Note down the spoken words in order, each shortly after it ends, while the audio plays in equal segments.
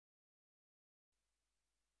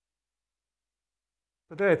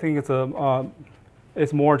Today, I think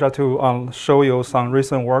it's more just to show you some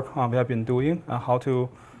recent work we have been doing and how to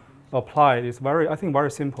apply this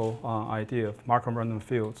very simple idea of Markov random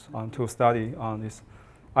fields to study this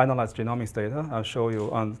analyze genomics data. I'll show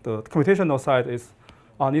you on the computational side is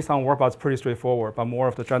needs some work, but it's pretty straightforward, but more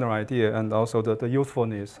of the general idea and also the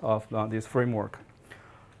usefulness of this framework.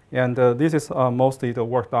 And this is mostly the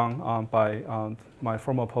work done by my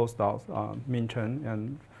former postdocs, Min Chen,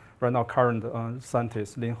 and right now current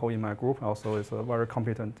scientist Lin Ho in my group also is a very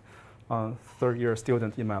competent third-year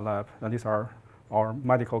student in my lab. And these are our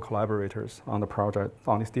medical collaborators on the project,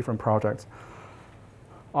 on these different projects.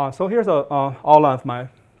 So here's an outline of my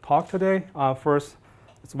talk today. First,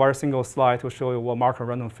 it's a very single slide to show you what Markov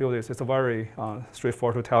random field is. It's a very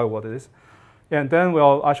straightforward to tell you what it is. And then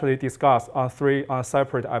we'll actually discuss three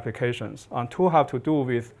separate applications. Two have to do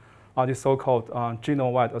with this so-called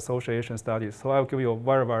genome-wide association studies. So I'll give you a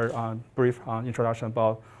very brief introduction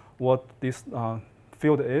about what this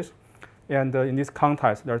field is. And in this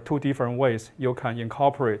context, there are two different ways you can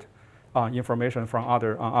incorporate information from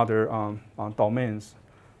other domains.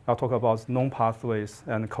 I'll talk about known pathways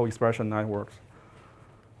and co-expression networks.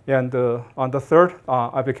 And on the third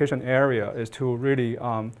application area is to really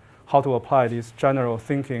how to apply this general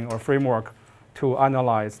thinking or framework to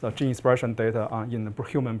analyze the gene expression data in the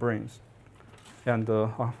human brains. And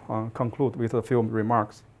conclude with a few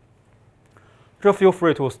remarks. Just feel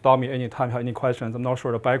free to stop me anytime you have any questions. I'm not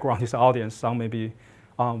sure the background of this audience. Some may be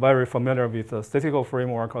very familiar with the statistical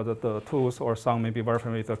framework or the tools, or some may be very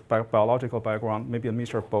familiar with the biological background, maybe a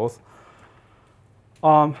mixture of both.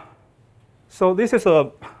 So this is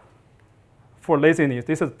for laziness,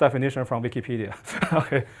 this is a definition from Wikipedia.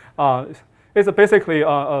 Okay. It's basically,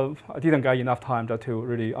 I didn't get enough time to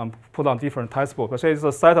really put on different textbooks. But it's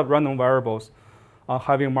a set of random variables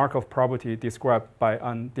having Markov property described by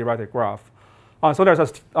undirected graph. So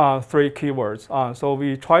there's three keywords. So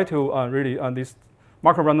we try to really, this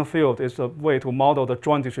Markov random field is a way to model the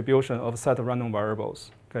joint distribution of a set of random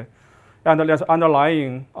variables. Okay. And there's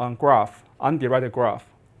underlying graph, undirected graph,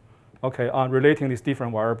 okay, relating these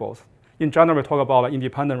different variables. In general, we talk about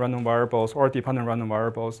independent random variables or dependent random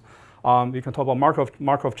variables. We can talk about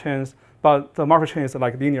Markov chains, but the Markov chain is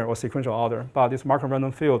like linear or sequential order. But this Markov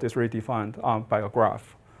random field is really defined by a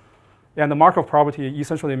graph. And the Markov property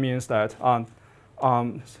essentially means that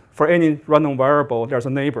for any random variable, there's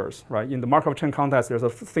a neighbors, right? In the Markov chain context, there's a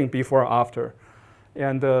thing before or after.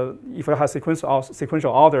 And if it has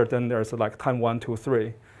sequential order, then there's like time 1, 2,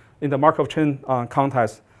 3. In the Markov chain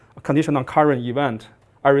context, a condition on current event,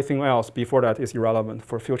 everything else before that is irrelevant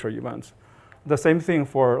for future events. The same thing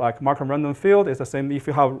for like Markov random field is the same if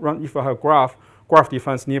you have graph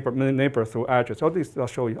defines neighbor through edges. So this I'll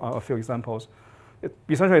show you a few examples. It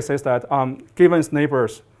essentially says that given its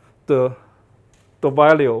neighbors, the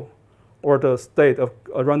value or the state of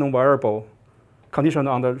a random variable conditioned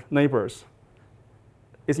on the neighbors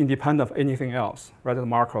is independent of anything else, right? The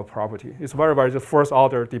Markov property. It's very the first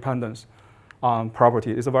order dependence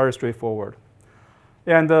property. It's very straightforward.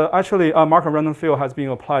 And actually, Markov random field has been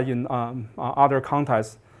applied in other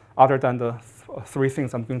contexts other than the three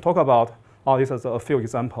things I'm going to talk about. All these are a few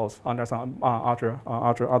examples. There's some other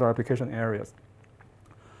application areas.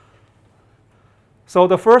 So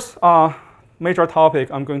the first major topic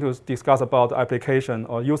I'm going to discuss about the application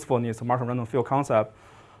or usefulness of Markov random field concept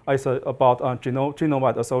is about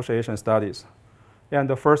genome-wide association studies. And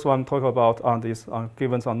the first one talk about this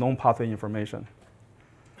given some known pathway information.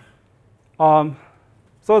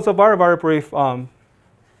 So it's a very brief overview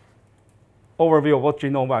of what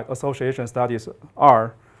genome-wide association studies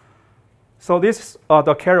are. So this is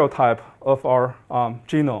the karyotype of our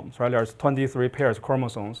genomes, right? There's 23 pairs of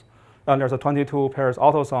chromosomes, and there's 22 pairs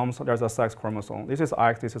of autosomes. There's a sex chromosome. This is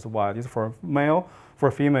X, this is Y. This is for male.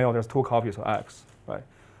 For female, there's 2 copies of X, right?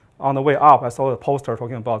 On the way up, I saw a poster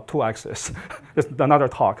talking about 2 X's. It's another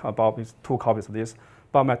talk about these 2 copies of this.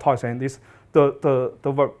 But my talk saying this.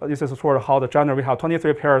 This is sort of how the generally we have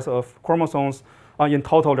 23 pairs of chromosomes. In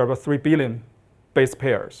total, there are 3 billion base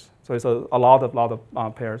pairs. So it's a lot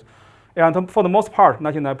of pairs. And for the most part,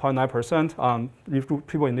 99.9%,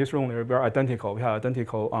 people in this room, we're identical. We have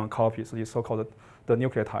identical copies, these so-called the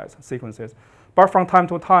nucleotides sequences. But from time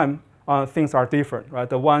to time, things are different, right?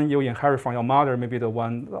 The one you inherit from your mother may be the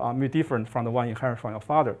one different from the one you inherit from your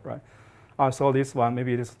father, right? So this one,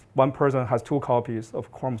 maybe this one person has 2 copies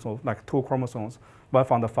of chromosomes, like 2 chromosomes, one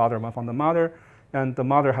from the father, one from the mother, and the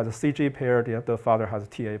mother has a CG pair, the father has a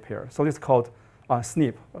TA pair. So this is called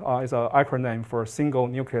SNP. It's an acronym for single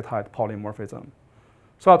nucleotide polymorphism.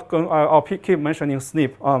 So I'll keep mentioning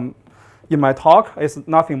SNP. In my talk, it's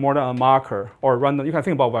nothing more than a marker or random. You can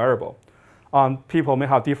think about variable. people may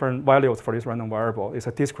have different values for this random variable. It's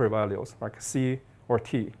a discrete values, like C or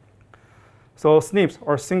T. So SNPs,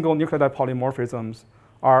 or single nucleotide polymorphisms,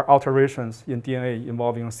 are alterations in DNA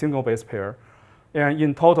involving a single base pair. And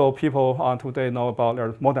in total, people today know about there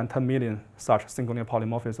are more than 10 million such single nucleotide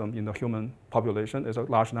polymorphisms in the human population. It's a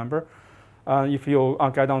large number. If you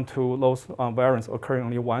get down to those variants occurring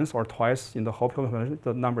only once or twice in the whole population,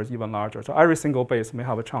 the number is even larger. So every single base may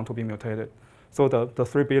have a chance to be mutated. So the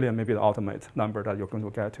 3 billion may be the ultimate number that you're going to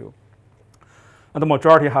get to. And the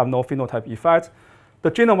majority have no phenotype effect. The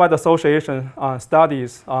genome-wide association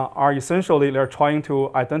studies are essentially, they're trying to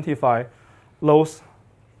identify those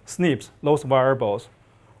SNPs, those variables,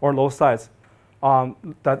 or those sites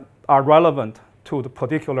that are relevant to the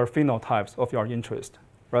particular phenotypes of your interest.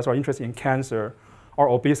 Right? So, interest in cancer or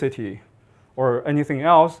obesity or anything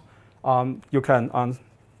else, you can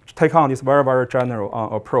take on this very, very general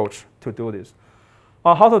approach to do this.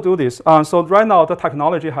 How to do this? So right now, the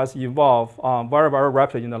technology has evolved very, very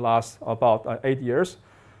rapidly in the last about 8 years.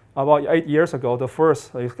 About 8 years ago, the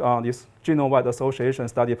first this genome-wide association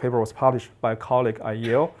study paper was published by a colleague at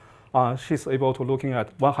Yale. She's able to looking at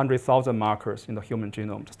 100,000 markers in the human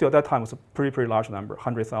genome. Still, at that time, it was a pretty large number,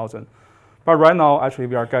 100,000. But right now, actually,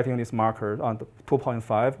 we are getting this marker on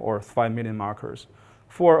 2.5 or 5 million markers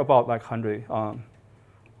for about like $100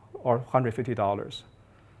 or $150.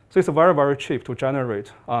 So it's very, very cheap to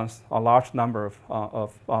generate a large number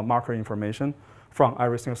of marker information from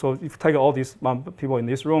everything. So if you take all these people in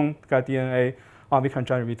this room, get DNA, we can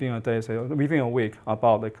generate within a day, say within a week,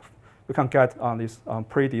 about like we can get these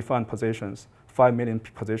predefined positions, 5 million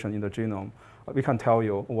positions in the genome. We can tell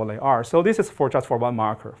you what they are. So this is just for one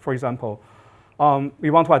marker. For example, we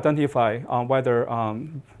want to identify whether,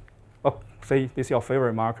 say, this is your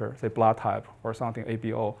favorite marker, say blood type or something,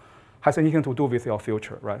 ABO, has anything to do with your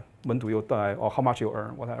future, right? When do you die or how much you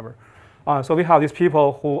earn, whatever. So we have these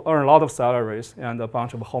people who earn a lot of salaries and a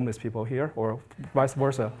bunch of homeless people here, or vice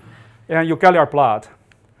versa. And you get their blood,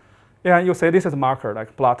 and you say this is a marker,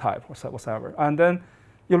 like blood type or whatever. And then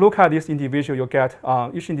you look at this individual, you get,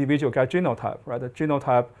 each individual get genotype, right? The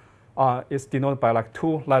genotype is denoted by like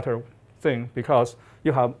 2-letter thing because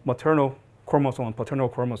you have maternal chromosome and paternal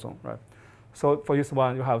chromosome, right? So for this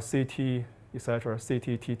one, you have CT, etc.,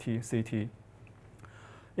 CT, TT, CT.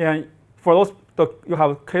 And for those, you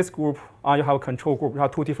have a case group, you have a control group, you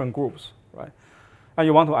have 2 different groups, right? And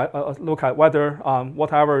you want to look at whether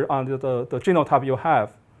whatever the genotype you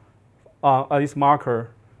have, this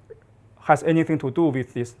marker has anything to do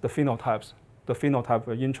with the phenotypes, the phenotype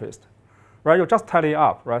of interest, right? You just tally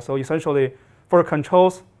up, right? So essentially, for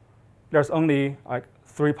controls, there's only like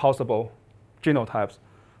 3 possible genotypes.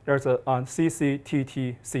 There's a CC,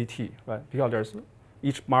 TT, CT, right? Because there's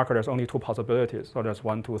each marker, there's only 2 possibilities. So there's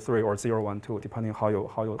 1, 2, 3, or 0, 1, 2, depending how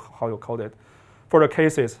you code it. For the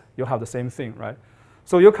cases, you have the same thing, right?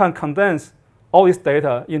 So you can condense all this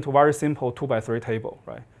data into very simple 2x3 table,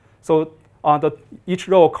 right? So each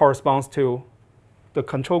row corresponds to the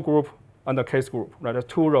control group and the case group, right? There's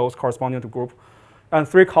 2 rows corresponding to group, and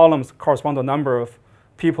 3 columns correspond to the number of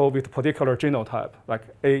people with particular genotype, like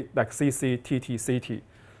CC, TT, CT.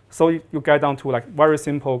 So you get down to like very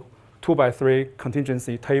simple 2x3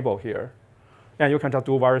 contingency table here, and you can just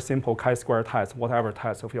do very simple chi-square test, whatever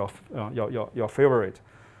test of your favorite.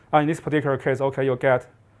 And in this particular case, okay, you get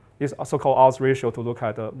this so-called odds ratio to look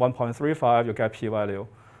at 1.35, you get p-value.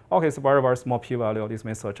 Okay, it's a very, very small p-value. This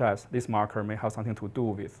may suggest this marker may have something to do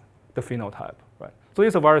with the phenotype, right? So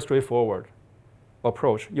it's a very straightforward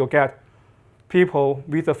approach. You get people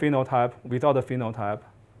with the phenotype, without the phenotype,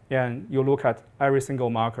 and you look at every single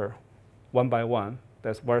marker one by one.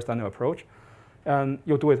 That's a very standard approach. And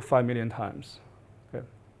you do it 5 million times. Okay?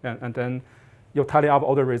 And then you tally up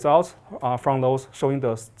all the results from those showing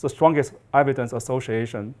the strongest evidence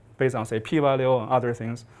association based on, say, p-value and other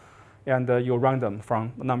things. And you run them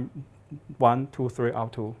from 1, 2, 3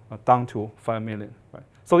 up to down to 5 million. Right?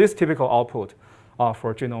 So this is typical output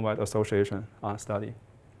for genome-wide association study.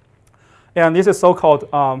 And this is so-called,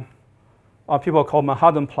 people call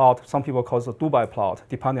Manhattan plot, some people call it the Dubai plot,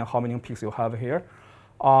 depending on how many peaks you have here.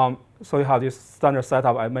 So you have this standard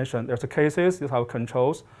setup I mentioned. There's the cases, you have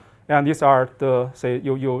controls, and these are the, say,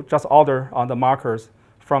 you just order the markers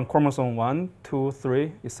from chromosome 1, 2,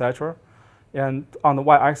 3, etc. And on the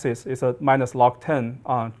y-axis is a minus log 10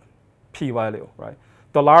 p-value, right?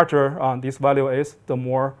 The larger this value is, the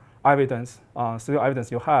more evidence, still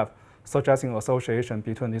evidence you have, suggesting association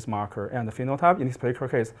between this marker and the phenotype. In this particular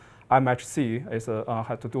case, IMHC is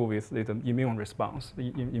had to do with the immune response,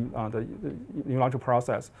 the immunological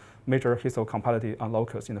process, major histocompatibility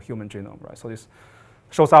locus in the human genome, right? So this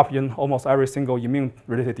shows up in almost every single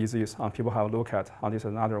immune-related disease people have looked at. This is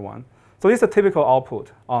another one. So this is a typical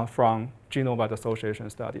output from genome-wide association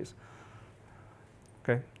studies.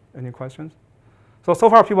 Okay, any questions? So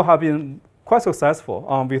far people have been quite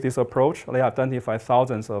successful with this approach. They identify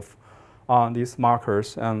thousands of these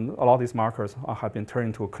markers, and a lot of these markers have been turned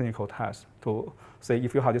into clinical tests to say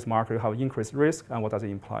if you have this marker, you have increased risk, and what does it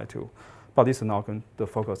imply to? But this is not going to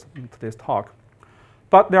focus on today's talk.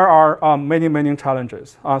 But there are many, many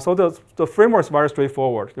challenges. So the framework is very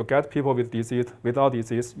straightforward. You get people with disease, without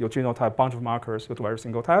disease, you genotype a bunch of markers, you do every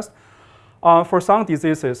single test. For some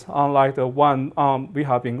diseases, like the one we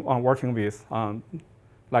have been working with,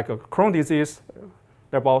 like a Crohn's disease,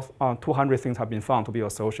 there are about 200 things have been found to be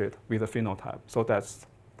associated with the phenotype. So that's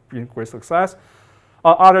been great success.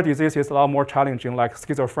 Other diseases a lot more challenging, like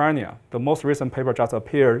schizophrenia. The most recent paper just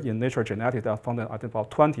appeared in Nature Genetics that found, I think, about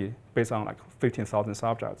 20 based on like 15,000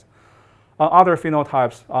 subjects. Other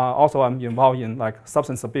phenotypes also I'm involved in, like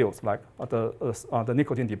substance abuse, like the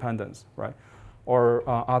nicotine dependence, right? Or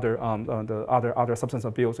the other substance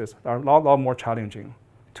abuses are a lot more challenging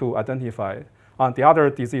to identify. The other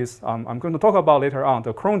disease I'm going to talk about later on,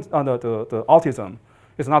 the Crohn's, the autism,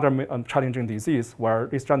 is another challenging disease where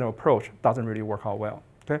this general approach doesn't really work out well.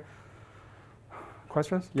 Okay.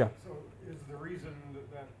 Questions? Yeah. So is the reason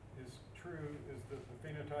that is true is that the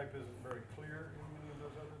phenotype isn't very clear in many of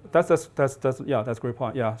those other? That's a great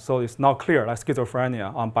point. Yeah. So it's not clear, like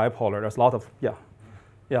schizophrenia, bipolar. There's a lot of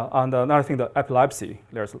Yeah, and another thing, the epilepsy.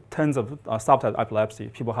 There's tons of subtype epilepsy.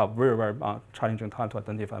 People have very, very challenging time to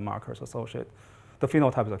identify markers associated. The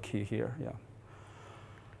phenotype is a key here.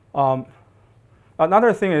 Yeah.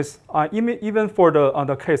 Another thing is, even for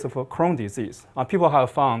the case of Crohn's disease, people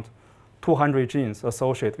have found 200 genes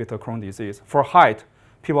associated with the Crohn's disease. For height,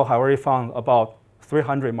 people have already found about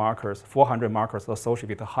 300 markers, 400 markers associated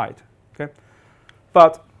with the height. Okay,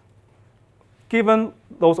 but given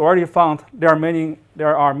those already found, there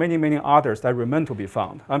are many others that remain to be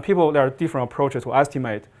found. And there are different approaches to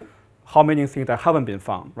estimate how many things that haven't been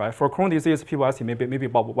found, right? For Crohn's disease, people estimate maybe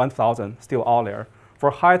about 1,000 still out there. For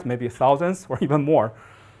height, maybe thousands or even more.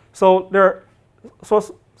 So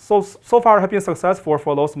so far have been successful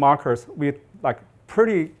for those markers with like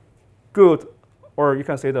pretty good, or you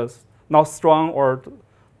can say this, not strong or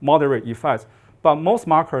moderate effects. But most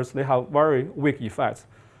markers, they have very weak effects.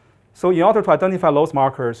 So in order to identify those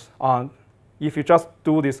markers, if you just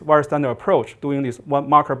do this very standard approach, doing this one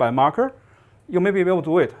marker by marker, you may be able to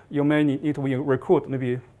do it. You may need to recruit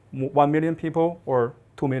maybe 1 million people or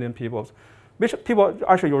 2 million people. Which people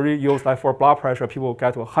actually already use, like for blood pressure, people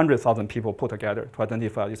get to 100,000 people put together to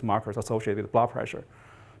identify these markers associated with blood pressure.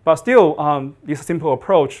 But still, this simple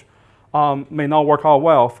approach may not work out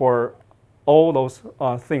well for all those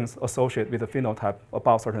things associated with the phenotype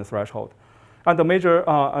above a certain threshold. And the major,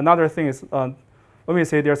 another thing is, let me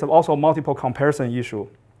say there's also multiple comparison issue.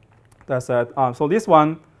 That's that. So this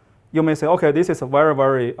one, you may say, okay, this is a very,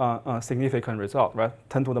 very significant result, right?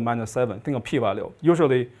 10 to the minus 7, think of p-value.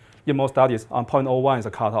 Usually, in most studies, 0.01 is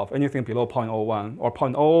a cutoff. Anything below 0.01 or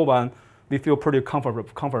 0.01, we feel pretty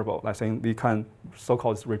comfortable, like saying we can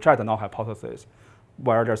so-called reject the null hypothesis,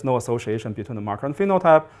 where there's no association between the marker and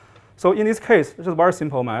phenotype. So in this case, it's just very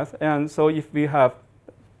simple math. And so if we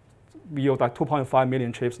use like 2.5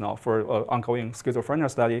 million chips now for ongoing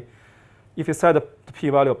schizophrenia study, if you set the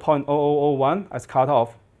p-value of 0.0001 as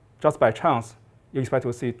cutoff, just by chance, you expect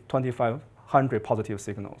to see 2,500 positive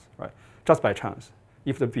signals, right? Just by chance.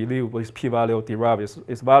 If the belief this p-value derived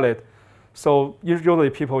is valid. So usually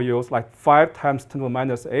people use like 5 times 10 to the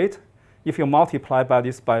minus 8. If you multiply by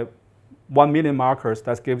this by 1 million markers,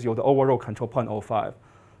 that gives you the overall control 0.05.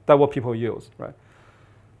 That's what people use, right?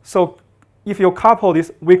 So if you couple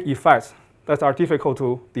these weak effects that are difficult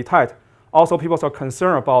to detect, also people are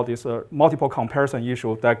concerned about this multiple comparison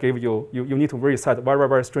issue that give you need to really set a very,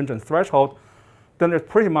 very stringent threshold, then it's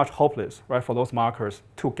pretty much hopeless, right, for those markers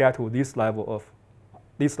to get to this level of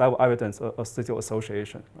evidence of statistical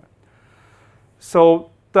association. Right?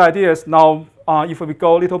 So the idea is now, if we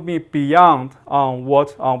go a little bit beyond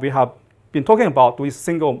what we have been talking about, doing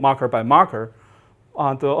single marker by marker,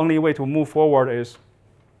 the only way to move forward is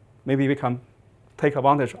maybe we can take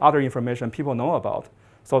advantage of other information people know about.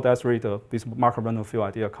 So that's really this marker random field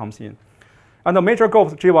idea comes in. And the major goal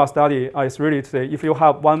of the GWAS study is really to say if you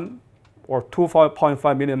have 1 or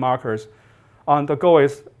 2.5 million markers, the goal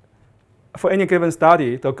is, for any given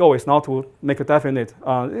study, the goal is not to make a definite,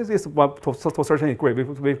 this is what to a certain degree,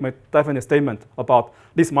 we make a definite statement about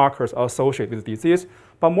these markers are associated with disease.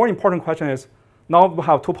 But more important question is, now we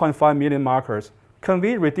have 2.5 million markers. Can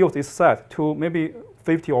we reduce this set to maybe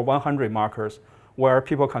 50 or 100 markers where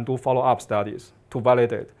people can do follow-up studies? to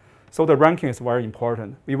validate. So the ranking is very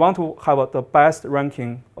important. We want to have the best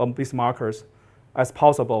ranking of these markers as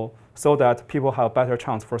possible so that people have a better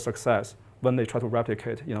chance for success when they try to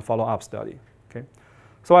replicate in a follow-up study. Okay?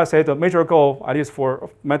 So I say the major goal, at least for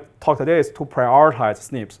my talk today, is to prioritize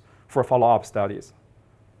SNPs for follow-up studies.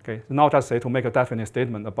 Okay? Not just say to make a definite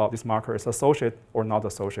statement about this marker is associated or not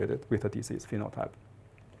associated with the disease phenotype.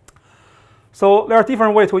 So there are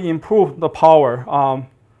different ways to improve the power.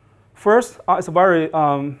 First, it's very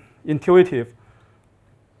intuitive.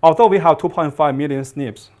 Although we have 2.5 million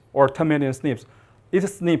SNPs or 10 million SNPs, these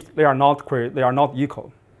SNPs, they are not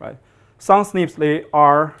equal, right? Some SNPs, they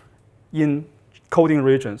are in coding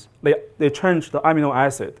regions. They change the amino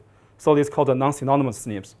acid. So this is called the non-synonymous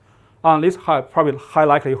SNPs. These have probably high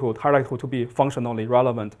likelihood to be functionally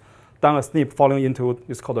relevant than a SNP falling into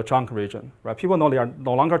this called the junk region, right? People know they are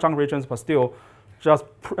no longer junk regions, but still just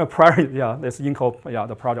prior, this encode,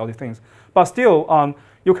 the project, all these things. But still,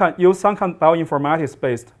 you can use some kind of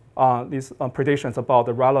bioinformatics-based these predictions about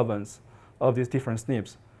the relevance of these different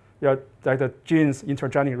SNPs. Like the genes,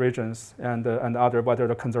 intergenic regions, and other, whether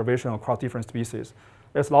the conservation across different species.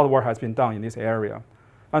 There's a lot of work has been done in this area.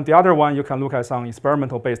 And the other one, you can look at some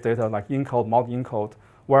experimental-based data like encode, multi-encode,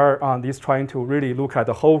 where this trying to really look at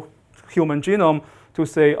the whole human genome to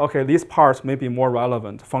say, okay, these parts may be more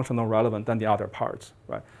relevant, functional relevant than the other parts,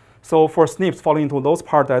 right? So for SNPs falling into those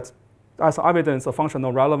parts that as evidence of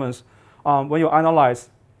functional relevance, when you analyze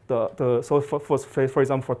so for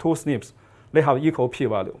example, for two SNPs, they have equal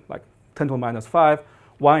p-value, like 10 to the minus 5.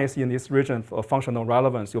 One is in this region of functional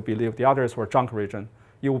relevance, you believe the other is for junk region.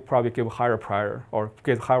 You will probably give higher prior or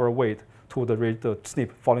give higher weight to the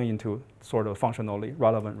SNP falling into sort of functionally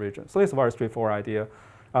relevant region. So it's a very straightforward idea.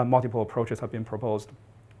 Multiple approaches have been proposed,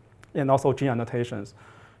 and also gene annotations.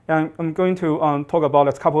 And I'm going to talk about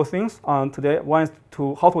a couple of things today. One is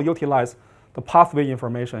how to utilize the pathway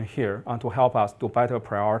information here to help us to better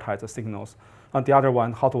prioritize the signals. And the other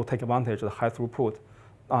one, how to take advantage of the high throughput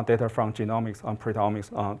data from genomics and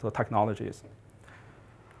proteomics the technologies.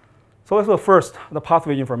 So that's the first, the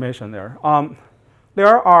pathway information there.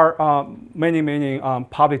 There are many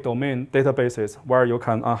public domain databases where you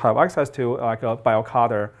can have access to, like a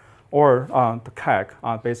BioCader or the CAG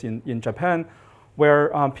based in Japan, where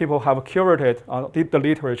people have curated the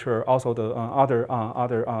literature, also the other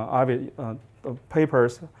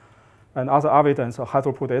papers and other evidence of high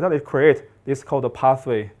throughput data. They create this called the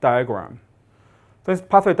pathway diagram. So this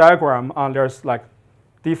pathway diagram, there's like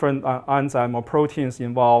different enzyme or proteins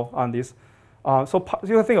involved on this. So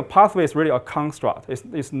you can think of pathway is really a construct.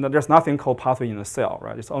 There's nothing called pathway in a cell,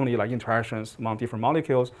 right? It's only like interactions among different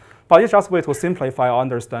molecules. But it's just a way to simplify our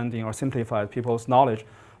understanding or simplify people's knowledge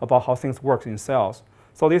about how things work in cells.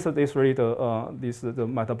 So this is really the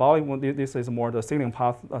metabolic one. This is more the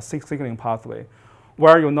signaling pathway,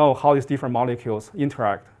 where you know how these different molecules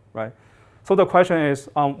interact, right? So the question is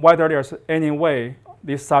whether there's any way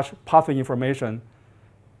such pathway information,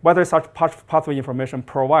 whether such pathway information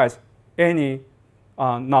provides any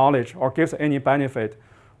knowledge or gives any benefit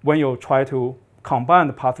when you try to combine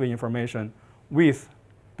the pathway information with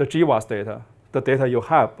the GWAS data, the data you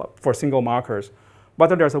have for single markers,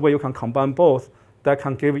 whether there's a way you can combine both that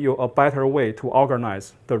can give you a better way to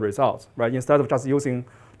organize the results, right? Instead of just using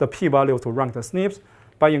the p-value to rank the SNPs,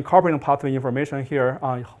 by incorporating pathway information here,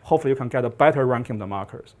 hopefully you can get a better ranking of the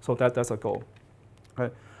markers. So that's a goal,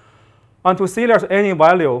 right? And to see there's any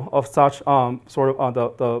value of such sort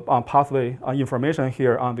of the pathway information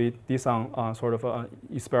here we did some sort of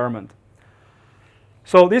experiment.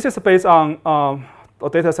 So this is based on a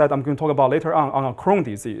data set I'm going to talk about later on a Crohn's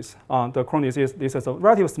disease. The Crohn's disease, this is a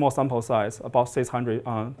relatively small sample size, about 600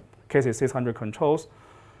 cases, 600 controls.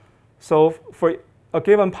 So for a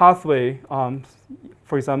given pathway,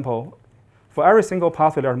 for example, for every single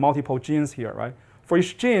pathway, there are multiple genes here, right? For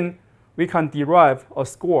each gene, we can derive a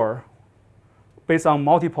score based on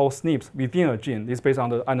multiple SNPs within a gene. This is based on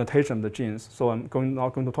the annotation of the genes. So I'm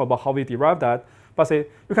not going to talk about how we derive that. But say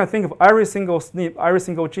you can think of every single SNP, every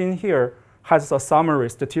single gene here has a summary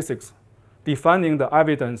statistics defining the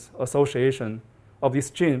evidence association of this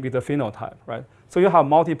gene with the phenotype, right? So you have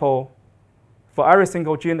multiple, for every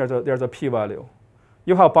single gene, there's a p-value.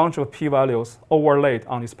 You have a bunch of p-values overlaid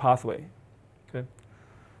on this pathway. Okay?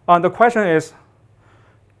 And the question is,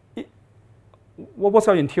 what's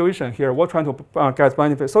your intuition here? We're trying to get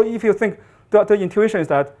benefit. So if you think the intuition is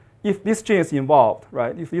that if this gene is involved,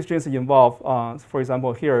 right? If this gene is involved, for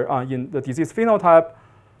example, here in the disease phenotype,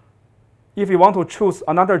 if you want to choose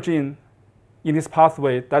another gene in this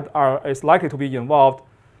pathway that is likely to be involved,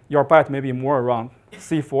 your bet may be more around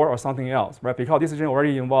C4 or something else, right? Because this gene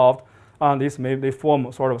already involved, they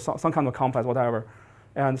form sort of some kind of complex, whatever.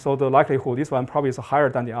 And so the likelihood, this one probably is higher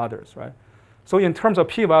than the others, right? So in terms of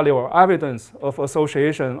p-value or evidence of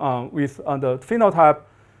association with the phenotype,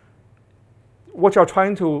 what we are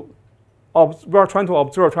trying to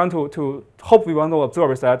observe, hope we want to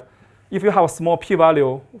observe is that if you have a small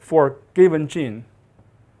p-value for a given gene,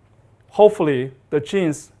 hopefully the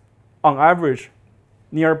genes on average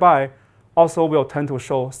nearby also will tend to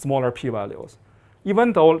show smaller p-values.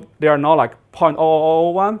 Even though they are not like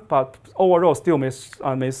 0.0001, but overall still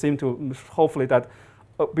may seem to hopefully that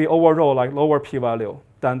be overall like lower p-value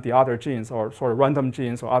than the other genes or sort of random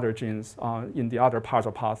genes or other genes in the other parts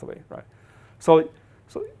of pathway, right? So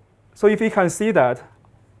if we can see that,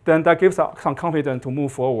 then that gives us some confidence to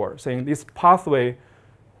move forward, saying this pathway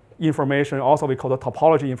information, also we call the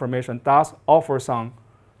topology information, does offer some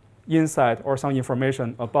insight or some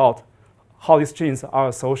information about how these genes are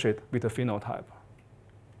associated with the phenotype.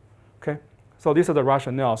 Okay, so this is the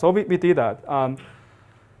rationale. So we did that.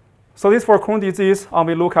 So this for Crohn's disease,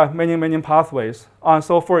 we look at many pathways.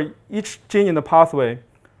 So for each gene in the pathway,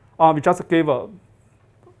 we just gave a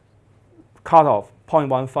cutoff,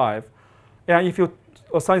 0.15. And if you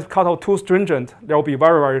assign cutoff too stringent, there will be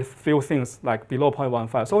very few things like below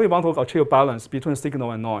 0.15. So we want to achieve balance between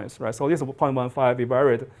signal and noise, right? So this is 0.15, we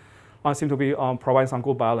varied, seem to be providing some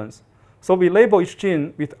good balance. So we label each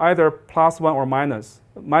gene with either +1 or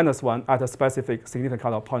 -1 at a specific significant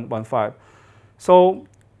cutoff 0.15. So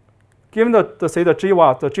given say the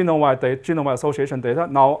GWAS, the genome-wide association data,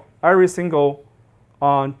 now every single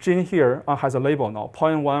gene here has a label now,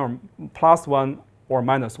 0.1 or +1 or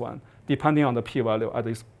 -1, depending on the p-value at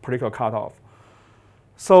this particular cutoff.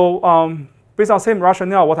 So based on the same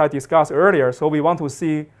rationale what I discussed earlier, so we want to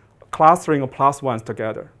see clustering of +1s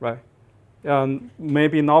together, right?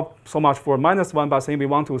 Maybe not so much for -1, but saying we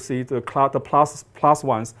want to see the plus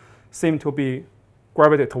ones seem to be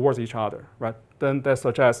gravitate towards each other, right? Then that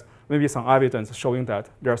suggests maybe some evidence showing that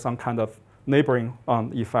there are some kind of neighboring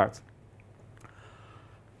effects.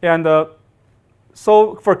 And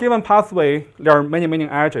so for a given pathway, there are many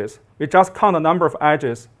edges. We just count the number of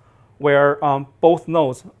edges where both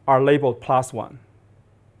nodes are labeled +1.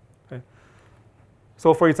 Okay.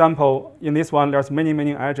 So for example, in this one, there's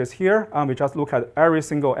many edges here. We just look at every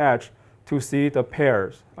single edge to see the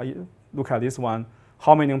pairs. Look at this one,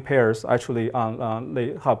 how many pairs actually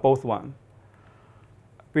they have both one.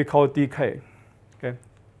 We call it DK. Okay.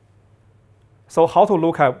 So how to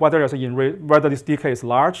look at whether whether this DK is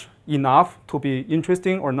large enough to be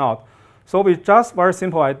interesting or not. So we just very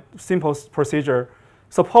simple procedure.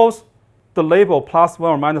 Suppose the label +1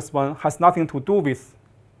 or -1 has nothing to do with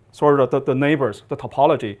sort of the neighbors, the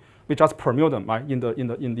topology. We just permute them, right,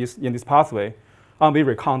 in this pathway, and we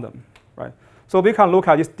recount them, right? So we can look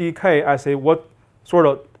at this DK as what sort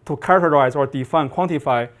of to characterize or define,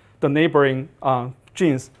 quantify the neighboring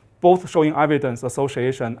genes, both showing evidence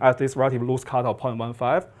association at this relatively loose cutoff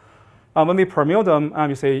 0.15. When we permute them,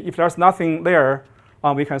 we say if there's nothing there,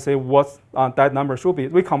 we can say what that number should be.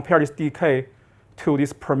 We compare this DK to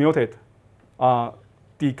this permuted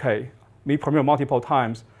DK. We permute multiple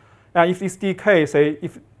times. And if this DK,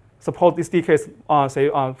 suppose this DK is,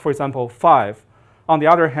 for example, 5. On the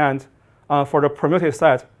other hand, for the permuted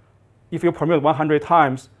set, if you permute 100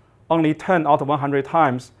 times, only 10 out of 100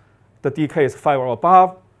 times, the DK is 5 or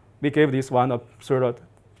above. We gave this one a sort of,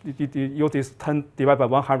 use this 10 divided by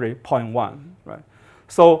 100.1, right?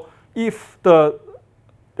 So if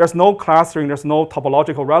there's no clustering, there's no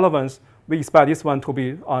topological relevance, we expect this one to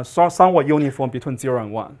be somewhat uniform between 0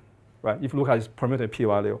 and 1, right? If you look at its permuted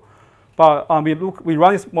p-value. But we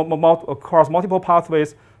run this across multiple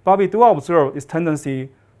pathways, but we do observe this tendency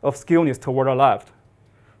of skewness toward the left,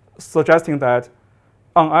 suggesting that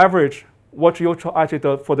on average, what you actually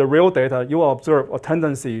do for the real data, you will observe a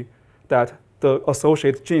tendency that the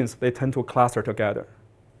associated genes, they tend to cluster together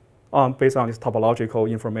based on this topological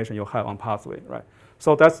information you have on pathway, right?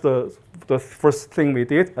 So that's the first thing we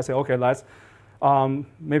did. I said, okay, let's,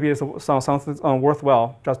 maybe it's something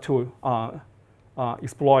worthwhile just to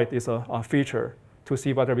exploit this feature to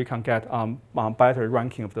see whether we can get better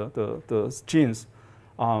ranking of the genes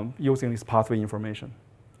using this pathway information.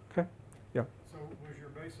 Okay, yeah. So was your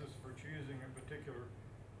basis for choosing a particular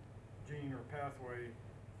gene or pathway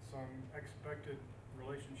some expected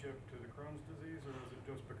relationship to the Crohn's disease, or was it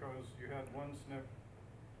just because you had one SNP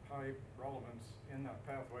high relevance in that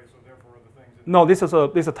pathway, so therefore the things? No, this is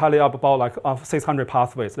a tally up about like 600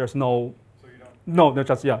 pathways. There's no. So you don't. No, they're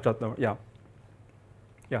just no, yeah.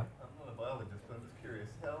 Yeah. I'm not a biologist, but I'm just curious.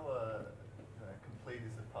 How complete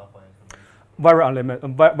is the pathway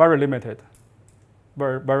information? Very limited.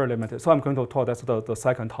 very limited. So I'm going to talk, that's the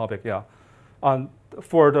second topic, yeah.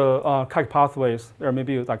 For the KAG pathways, there may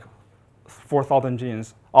be like 4,000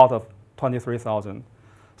 genes out of 23,000.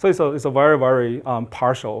 So it's a very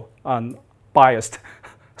partial and biased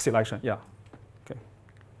selection, yeah. Okay.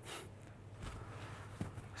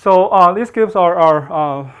 So this gives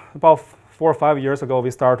our about 4 or 5 years ago,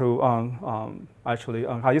 we started to actually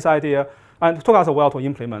have this idea, and it took us a while to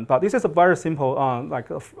implement. But this is a very simple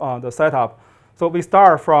the setup. So we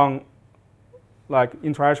start from like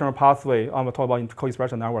interaction pathway. We'll talk about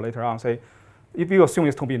co-expression network later on. Say, if you assume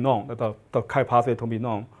it's to be known, that the KAG pathway to be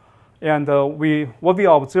known, and what we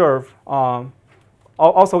observe,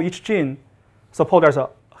 also each gene, suppose there's a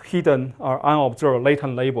hidden or unobserved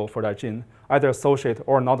latent label for that gene, either associated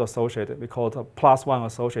or not associated. We call it a +1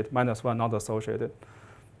 associated, -1 not associated.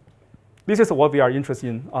 This is what we are interested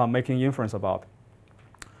in making inference about.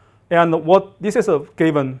 And this is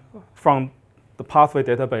given from the pathway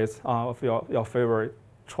database of your favorite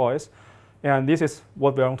choice. And this is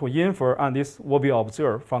what we want to infer, and this what we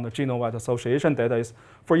observe from the genome-wide association data is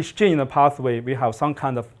for each gene in the pathway, we have some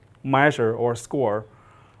kind of measure or score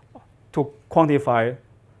to quantify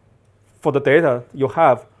for the data you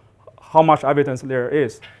have how much evidence there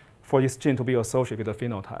is for this gene to be associated with the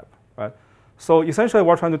phenotype, right? So essentially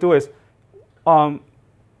what we're trying to do is,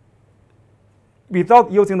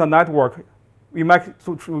 without using the network, we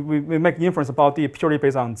make inference about D purely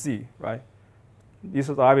based on Z, right? This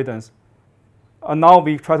is the evidence. And now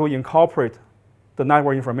we try to incorporate the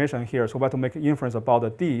network information here. So we have to make inference about the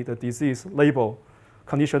D, the disease label,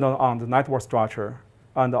 conditional on the network structure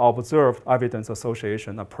and the observed evidence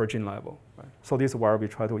association at per gene level. Right? So this is where we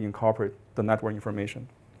try to incorporate the network information.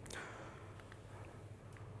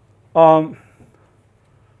 So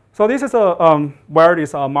this is where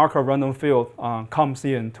this Markov random field comes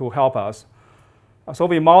in to help us. So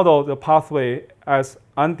we model the pathway as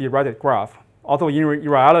undirected graph, although in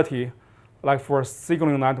reality, like for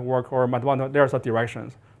signaling network or mathematical, there's a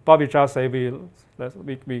directions. But we just say we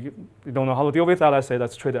don't know how to deal with that. Let's say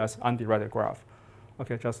let's treat it as undirected graph.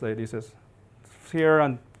 Okay, just say this is here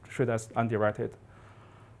and treat it as undirected.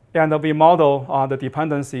 And we model the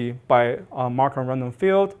dependency by Markov random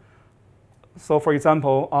field. So for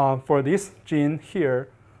example, for this gene here,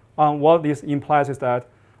 what this implies is that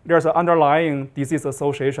there's an underlying disease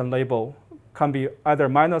association label, can be either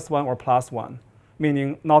 -1 or +1,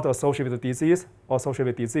 meaning not associated with the disease or associated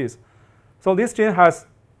with disease. So this gene has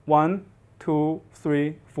 1, 2,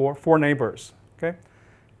 3, 4 neighbors. Okay,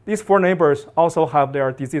 these 4 neighbors also have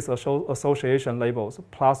their disease association labels,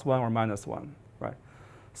 +1 or -1, right?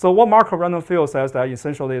 So what Markov random field says that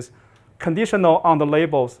essentially is conditional on the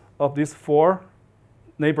labels of these 4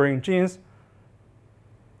 neighboring genes,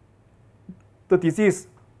 the disease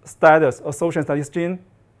status associated with this gene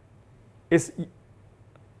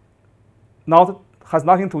has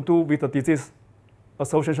nothing to do with the disease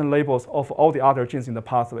association labels of all the other genes in the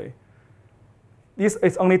pathway. This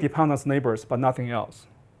is only dependent on neighbors, but nothing else.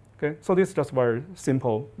 Okay, so this is just a very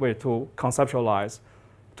simple way to conceptualize,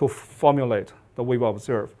 to formulate the way we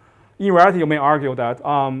observe. In reality, you may argue that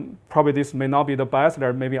probably this may not be the best.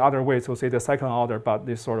 There may be other ways to say the second order, but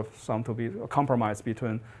this sort of sounds to be a compromise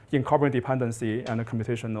between incorporating dependency and the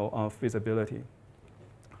computational feasibility.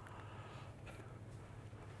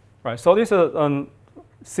 Right, so this is a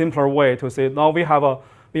simpler way to say, now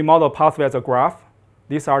we model pathway as a graph.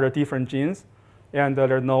 These are the different genes, and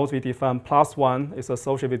the nodes we define +1 is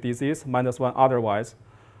associated with disease, -1 otherwise.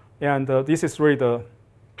 And this is really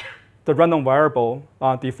the random variable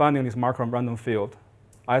defining this Markov random field,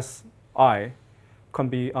 Si, can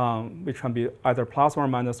be which can be either +1 or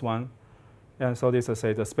 -1. And so this is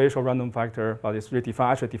say the spatial random factor, but it's really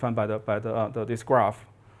actually defined by this graph.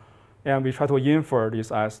 And we try to infer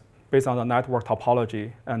this as based on the network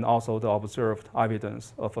topology and also the observed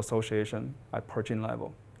evidence of association at per gene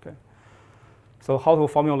level. Okay. So how to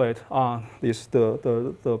formulate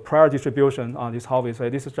the prior distribution on this? How we say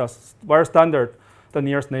this is just very standard. The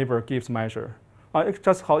nearest neighbor gives measure.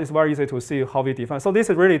 It's very easy to see how we define. So this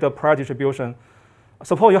is really the prior distribution.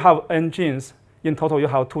 Suppose you have n genes. In total, you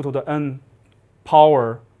have 2 to the n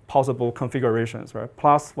power possible configurations, right?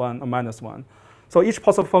 +1 or -1. So each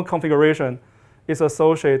possible configuration is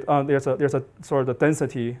associated. There's a sort of the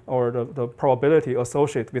density or the probability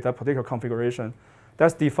associated with that particular configuration.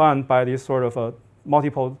 That's defined by these sort of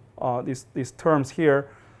multiple these terms here.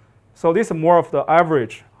 So this is more of the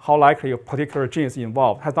average. How likely a particular gene is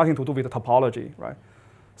involved has nothing to do with the topology, right?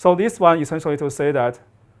 So this one essentially to say that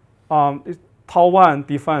tau1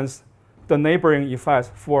 defines the neighboring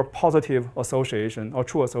effects for positive association or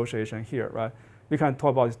true association here, right? We can talk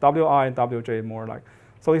about this Wi and Wj more like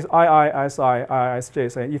So it's IISI,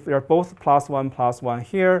 IISJ, saying if they're both +1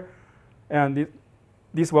 here, and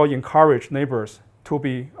this will encourage neighbors to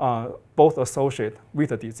be both associated with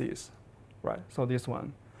the disease, right? So this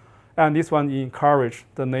one. And this one encourage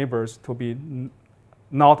the neighbors to be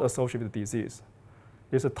not associated with the disease.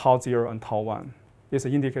 This is tau 0 and tau 1. These are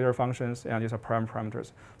indicator functions, and these are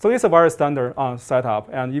parameters. So this is a very standard setup.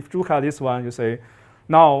 And if you look at this one, you say,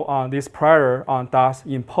 now this prior does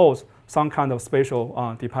impose some kind of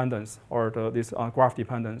spatial dependence, or this graph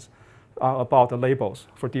dependence about the labels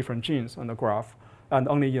for different genes on the graph, and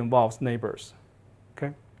only involves neighbors.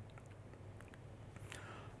 Okay.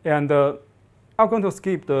 And I'm going to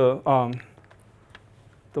skip the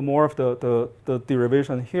more of the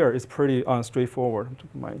derivation here. Is pretty straightforward.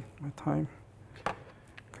 My time.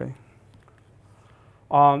 Okay.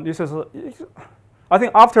 This is I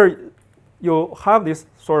think after you have this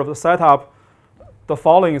sort of setup, the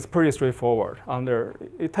following is pretty straightforward.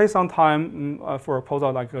 It takes some time for a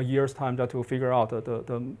postdoc, like a year's time, just to figure out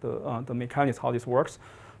the mechanics, how this works.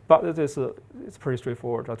 But it's pretty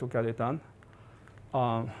straightforward to get it done.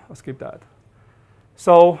 I'll skip that.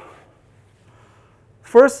 So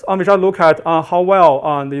first, we just look at how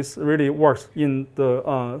well this really works in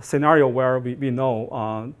the scenario where we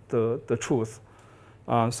know the truth.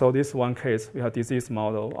 So this one case, we have disease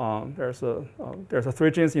model. There's a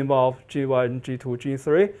 3 genes involved, G1, G2,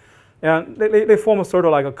 G3. And they form sort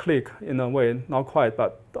of like a clique in a way, not quite,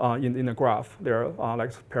 but in the graph, they're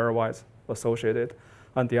like pairwise associated,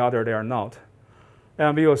 and the other they are not.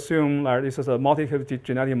 And we assume that this is a multiplicative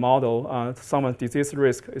genetic model. Someone's disease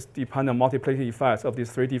risk is dependent on multiplicative effects of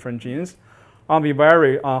these 3 different genes. We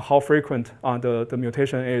vary how frequent the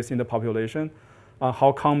mutation is in the population,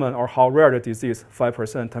 how common or how rare the disease,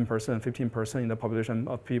 5%, 10%, 15% in the population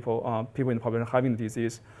of people in the population having the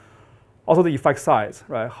disease. Also the effect size,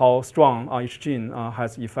 right? How strong each gene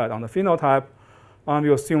has effect on the phenotype.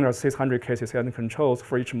 We assume there are 600 cases and controls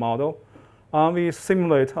for each model. We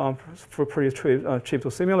simulate, for pretty cheap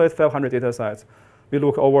to simulate 500 data sets. We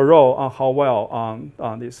look overall how well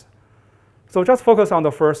on this. So just focus on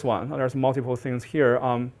the first one. There's multiple things here.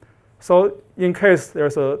 So in case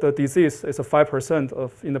the disease is a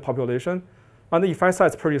 5% in the population, and the effect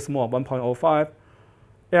size is pretty small, 1.05.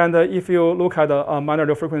 And if you look at the minor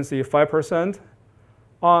allele frequency, 5%,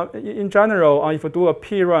 in general, if you do a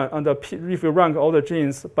p-run, and if you rank all the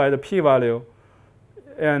genes by the p-value,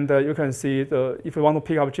 and you can see if you want to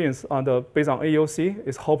pick up genes based on AUC,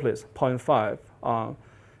 it's hopeless, 0.5.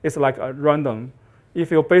 It's like a random. If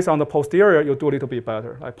you based on the posterior, you do a little bit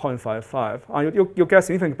better, like 0.55. You get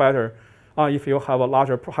significantly better if you have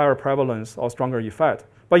a higher prevalence or stronger effect.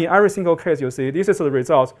 But in every single case, you see this is the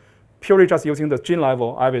result purely just using the gene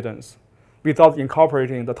level evidence without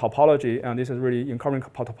incorporating the topology. And this is really incorporating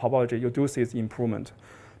topology. You do see its improvement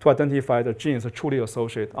to identify the genes truly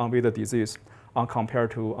associated with the disease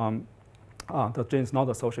compared to the genes not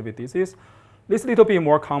associated with disease. This is a little bit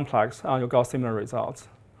more complex. You got similar results.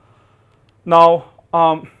 Now,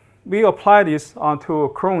 we apply this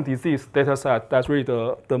to Crohn's disease data set. That's really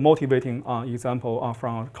the motivating example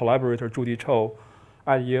from collaborator Judy Cho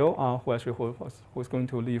at Yale, who's going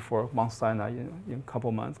to leave for Mount Sinai in a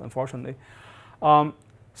couple months, unfortunately.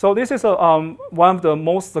 So this is one of the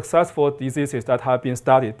most successful diseases that have been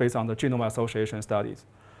studied based on the genome association studies.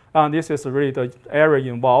 And this is really the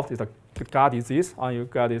area involved is the gut disease. You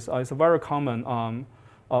get this. It's very common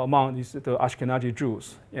among the Ashkenazi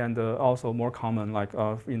Jews, and also more common like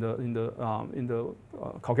in the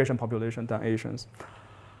Caucasian population than Asians.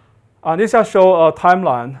 This just show a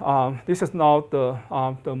timeline. This is now the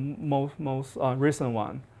most recent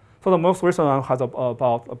one. So the most recent one has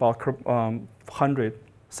about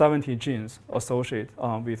 170 genes associated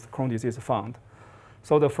with Crohn's disease found.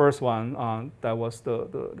 So the first one that was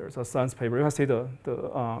there's a Science paper. You can see the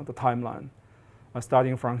timeline.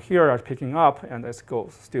 Starting from here, picking up, and it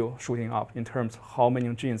goes still shooting up in terms of how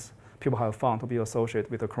many genes people have found to be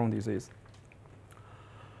associated with the Crohn's disease.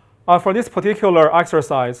 For this particular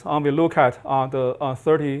exercise, we look at the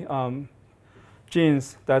 30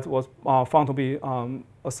 genes that was found to be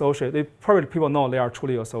associated. Probably people know they are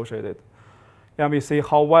truly associated. And we see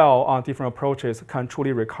how well different approaches can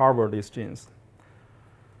truly recover these genes.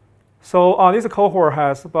 So this cohort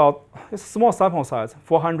has it's a small sample size,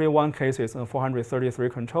 401 cases and 433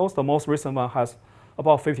 controls. The most recent one has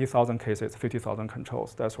about 50,000 cases, 50,000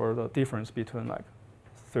 controls. That's where the difference between like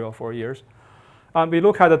 3 or 4 years. We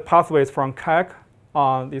look at the pathways from CAC.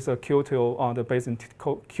 This is Kyoto, the base in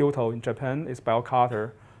Kyoto in Japan. It's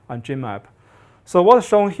BioCarter and GenMap. So what's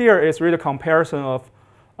shown here is really a comparison of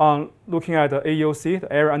looking at the AUC,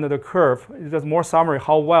 the area under the curve. It's just more summary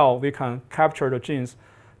how well we can capture the genes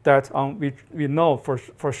that we know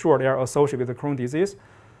for sure they are associated with the Crohn's disease.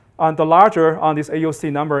 And the larger this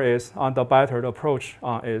AUC number is, the better the approach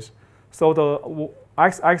is. So the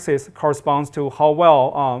x-axis corresponds to how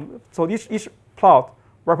well, so each plot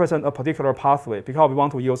represents a particular pathway because we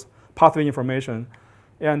want to use pathway information.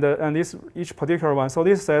 And each particular one, so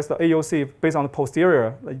this says the AUC based on the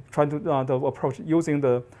posterior, trying to the approach using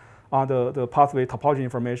the pathway topology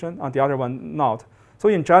information, and the other one not. So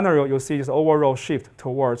in general, you see this overall shift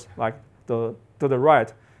towards like to the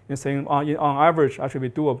right. In saying on average, actually we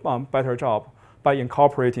do a better job by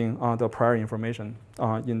incorporating the prior information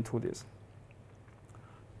into this.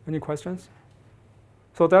 Any questions?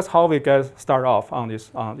 So that's how we get started off on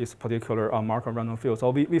this particular Markov random field. So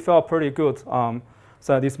we felt pretty good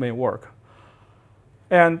that this may work.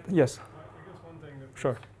 And yes? I guess one thing that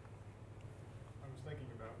sure. I was thinking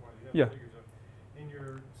about while you had yeah. the figures up, in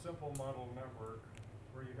your simple model network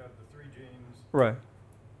where you had the 3 genes, right.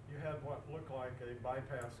 you had what looked like a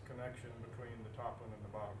bypass connection between the top one and the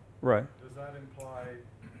bottom. Right. Does that imply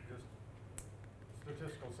just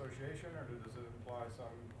statistical association, or does it imply some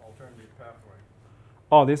alternative pathway?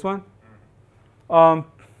 Oh, this one? Mm-hmm.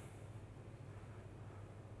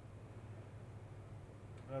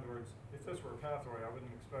 In other words, if this were a pathway, I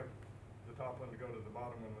wouldn't expect the top one to go to the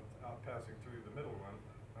bottom one without passing through the middle one,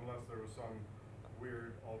 unless there was some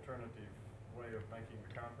weird alternative way of making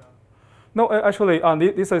the compound. No, actually,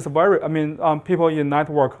 this is very, people in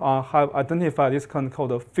network have identified this kind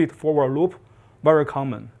called a feed-forward loop, very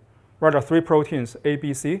common. Rather, 3 proteins, A,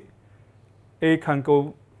 B, C. A can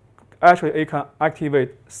can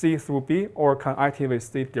activate C through B, or can activate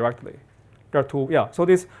C directly. There are 2, yeah. So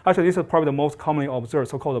this is probably the most commonly observed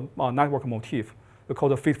so-called network motif. We call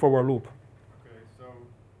the feed-forward loop. Okay, so,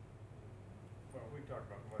 well, we talked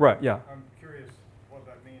about that. Right, yeah. I'm curious what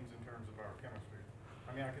that means in terms of our chemistry.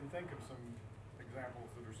 I mean, I can think of some examples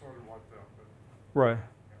that are sort of like that, but. Right. Yeah,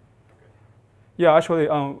 okay. Yeah, actually,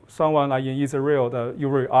 someone like in Israel, the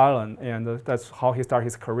Uri Allen, and that's how he started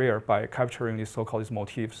his career by capturing these so-called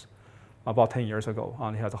motifs about 10 years ago.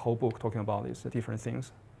 And he has a whole book talking about these different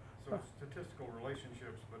things. So statistical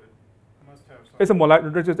relationships, but it must have some. It's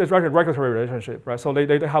a regulatory relationship, right? So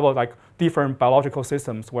they have like different biological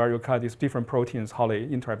systems where you cut these different proteins, how they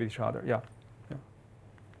interact with each other. Yeah.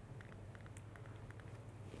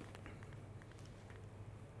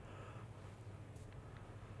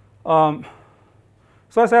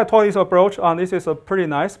 So as I told you, this approach, this is pretty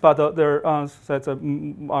nice, but that's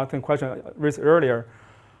I think question raised earlier.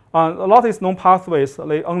 A lot of these known pathways,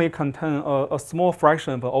 they only contain a small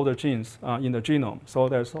fraction of all the genes in the genome. So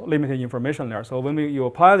there's limited information there. So when you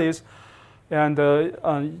apply this, and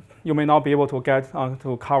you may not be able to get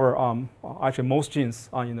to cover actually most genes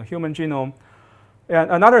in the human genome.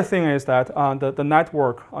 And another thing is that the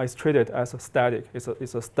network is treated as a static.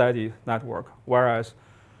 It's a steady network, whereas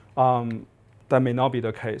that may not be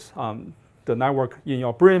the case. The network in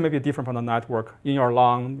your brain may be different from the network in your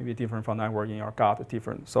lung, may be different from the network in your gut,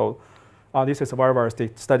 different. So this is a very, very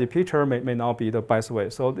steady picture, may not be the best way.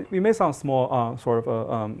 So we made some small sort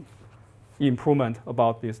of improvement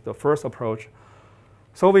about the first approach.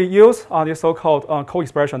 So we use this so-called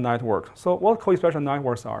co-expression network. So what co-expression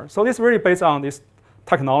networks are? So this is really based on this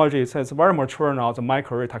technology. It's very mature now, the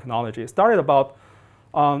microarray technology. It started about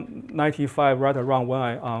 95, right around when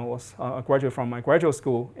I was a graduate from my graduate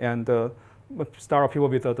school, and started people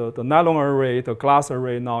with the nylon array, the glass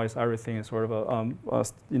array. Now is everything is sort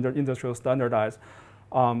of industrial standardized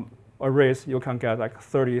arrays. You can get like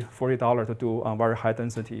 $30, $40 to do very high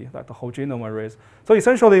density, like the whole genome arrays. So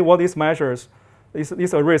essentially, what these measures,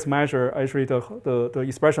 these arrays measure actually the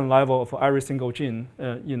expression level of every single gene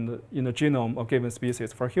in the genome of given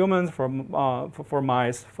species. For humans, for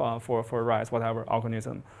mice, for rats, whatever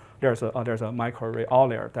organism, there's a microarray out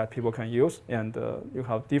there that people can use, and if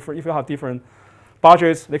you have different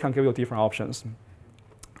budgets, they can give you different options.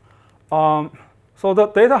 So the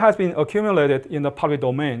data has been accumulated in the public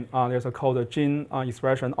domain. There's a called Gene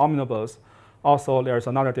Expression Omnibus. Also, there's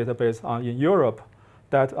another database in Europe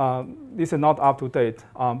that this is not up to date,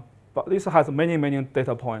 but this has many, many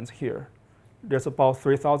data points here. There's about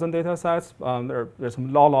 3,000 data sets. There's a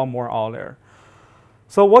lot more out there.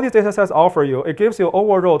 So what these data sets offer you, it gives you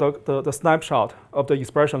overall the snapshot of the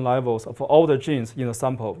expression levels of all the genes in the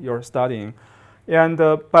sample you're studying. And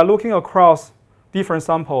by looking across different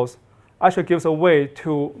samples, actually gives a way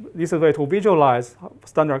to visualize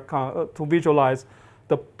to visualize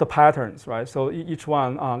the patterns, right? So each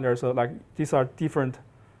one, there's these are different,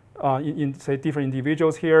 say different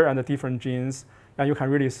individuals here and the different genes, and you can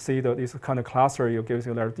really see this kind of cluster. It gives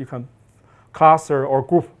you that you can cluster or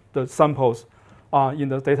group the samples in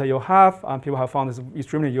the data you have. People have found this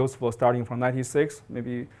extremely useful starting from 96.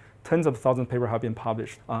 Maybe tens of thousands of papers have been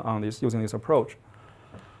published on this using this approach.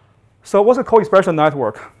 So what's a co-expression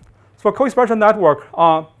network? So a co-expression network,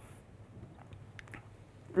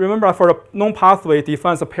 remember for the known pathway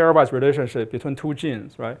defines a pairwise relationship between two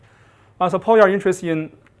genes, right? Suppose you are interested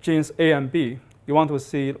in genes A and B. You want to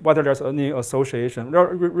see whether there's any association,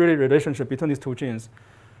 really relationship between these two genes.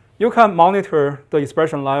 You can monitor the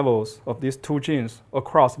expression levels of these two genes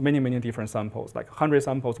across many, many different samples, like 100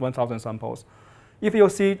 samples, 1,000 samples. If you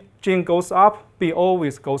see gene goes up, B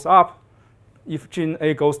always goes up. If gene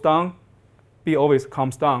A goes down, B always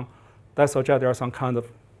comes down. That suggests there's some kind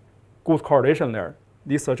of good correlation there.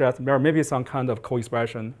 This suggests there may be some kind of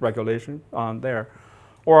co-expression regulation there.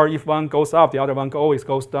 Or if one goes up, the other one always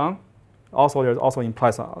goes down. Also, there also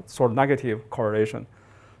implies a sort of negative correlation.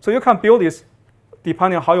 So you can build this,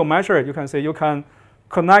 depending on how you measure it. You can say you can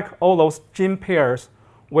connect all those gene pairs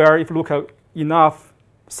where if you look at enough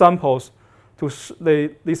samples,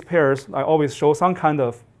 these pairs always show some kind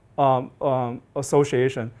of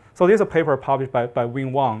association. So this is a paper published by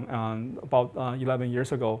Wing Wang about 11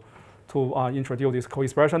 years ago to introduce this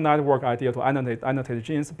co-expression network idea to annotate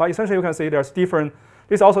genes. But essentially, you can see there's different.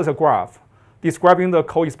 This also is a graph describing the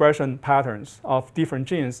co-expression patterns of different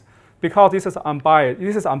genes. Because this is unbiased.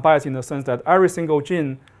 This is unbiased in the sense that every single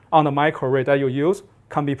gene on the microarray that you use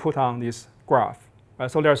can be put on this graph.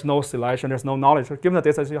 Right? So there's no selection. There's no knowledge. Given the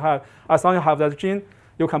data you have, as long as you have that gene,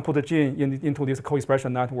 you can put the gene into this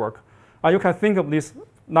co-expression network. You can think of this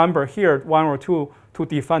number here, 1 or 2, to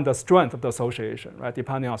define the strength of the association, right?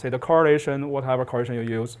 Depending on, say, the correlation, whatever correlation you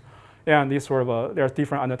use. And this sort of there's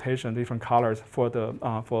different annotation, different colors for the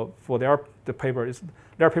paper.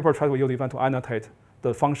 Their paper tries to use even to annotate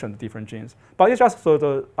the function of different genes. But it's just so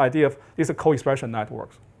the idea of these co-expression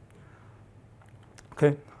networks.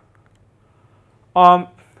 Okay.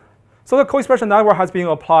 So the co-expression network has been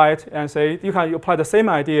applied, and say you can apply the same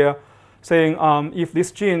idea, saying if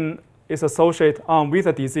this gene is associated with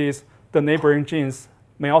a disease, the neighboring genes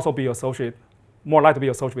may also be associated, more likely to be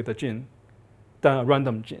associated with the gene than a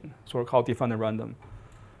random gene, so called defined random.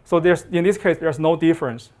 So in this case, there's no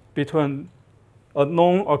difference between a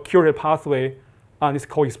known or curated pathway and this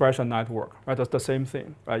co-expression network, right? That's the same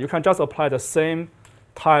thing, right? You can just apply the same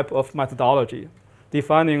type of methodology,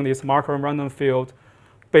 defining this Markov random field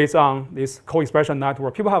based on this co-expression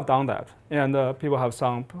network. People have done that, and people have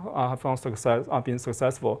found success, been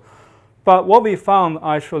successful. But what we found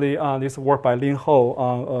actually, this work by Lin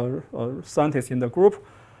Ho, a scientist in the group,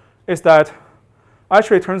 is that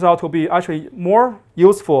actually it turns out to be actually more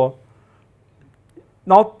useful,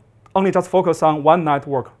 not only just focus on one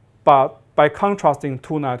network, but by contrasting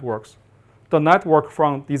two networks, the network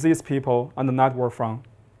from diseased people and the network from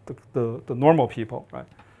the normal people, right?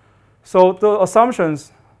 So the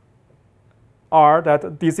assumptions are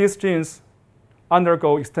that diseased genes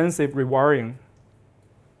undergo extensive rewiring.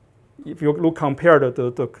 If you compare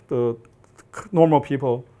the normal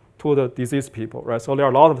people to the diseased people, right? So there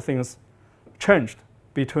are a lot of things changed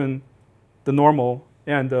between the normal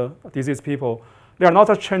and the diseased people. They are not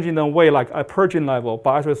just changing in a way like a per gene level,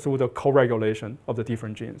 but actually through the co-regulation of the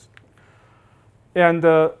different genes. And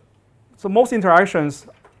so most interactions,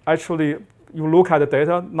 actually, you look at the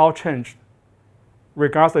data, not changed,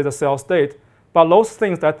 regardless of the cell state. But those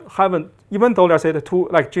things that haven't, even though there's the two,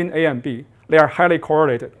 like gene A and B, they are highly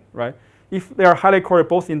correlated, right? If they are highly correlated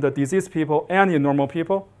both in the diseased people and in normal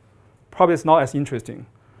people, probably it's not as interesting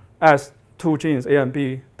as two genes A and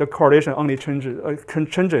B. The correlation only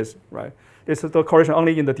changes, right? It's the correlation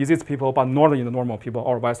only in the diseased people, but not in the normal people,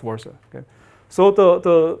 or vice versa. Okay? So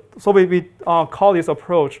we call this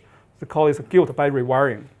approach, we call this guilt by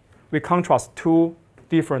rewiring. We contrast two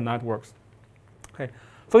different networks. Okay,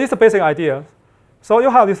 so this is the basic idea. So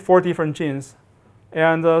you have these 4 different genes,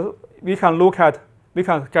 and we can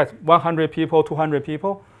get 100 people, 200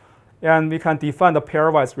 people, and we can define the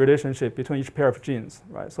pairwise relationship between each pair of genes,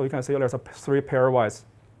 right? So you can see there's a 3 pairwise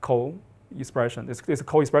co-expression. It's a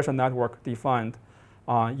co-expression network defined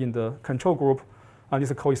in the control group, and this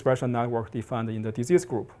is a co-expression network defined in the disease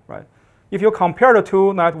group, right? If you compare the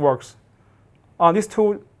two networks, these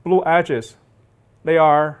 2 blue edges, they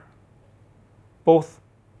are both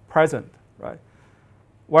present, right?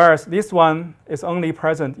 Whereas this one is only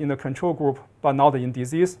present in the control group, but not in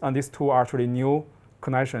disease, and these 2 are actually new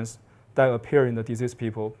connections that appear in the disease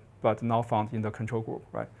people, but not found in the control group,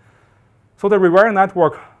 right? So the rewiring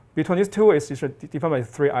network between these 2 is defined by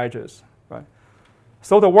 3 edges, right?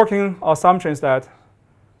 So the working assumption is that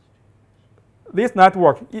this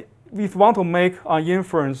network, if we want to make an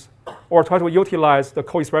inference or try to utilize the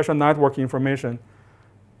co-expression network information,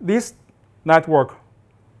 this network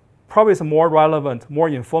probably is more relevant, more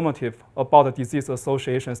informative about the disease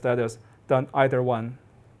association status than either one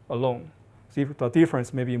alone. See, the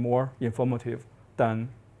difference may be more informative than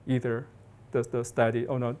either the study,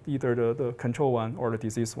 or not, either the control one or the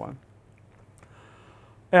disease one.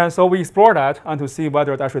 And so we explore that and to see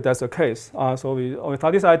whether actually that's the case. So we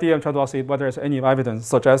thought this idea and try to see whether there's any evidence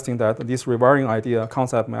suggesting that this rewiring idea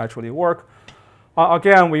concept may actually work.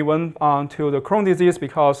 Again, we went to the Crohn's disease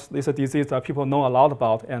because this is a disease that people know a lot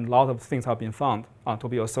about, and a lot of things have been found to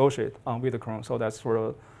be associated with the Crohn. So that's sort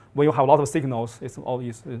of, when you have a lot of signals, it's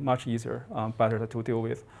much easier, better to deal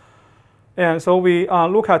with. And so we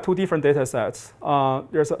look at two different data sets.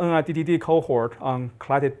 There's an NIDDD cohort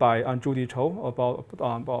collected by Judy Cho,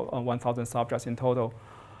 about 1,000 subjects in total.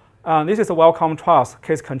 This is a Wellcome Trust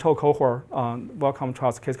case control cohort. Wellcome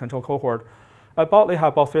Trust case control cohort. They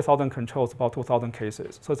have about 3,000 controls, about 2,000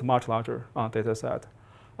 cases. So it's a much larger data set.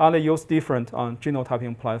 They use different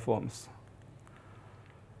genotyping platforms.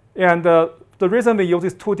 And the reason we use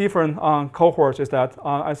these two different cohorts is that,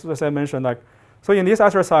 as I mentioned, so in this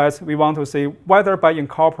exercise, we want to see whether by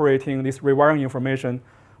incorporating this rewiring information,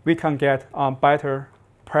 we can get better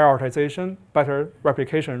prioritization, better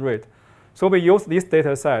replication rate. So we use this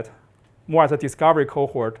data set more as a discovery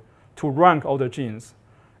cohort to rank all the genes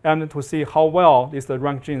and to see how well these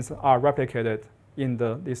ranked genes are replicated in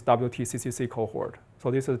this WT-CCC cohort. So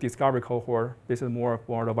this is a discovery cohort. This is more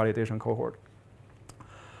the validation cohort.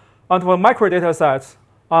 And for micro data sets,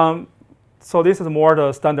 so this is more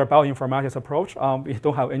the standard bioinformatics approach. We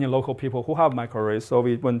don't have any local people who have microarrays, so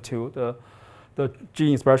we went to the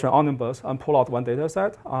gene expression omnibus and pull out one data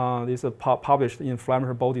set. This is published in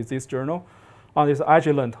Inflammatory Bowel Disease Journal. This is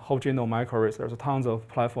Agilent whole genome microarrays. There's tons of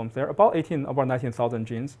platforms there, about 19,000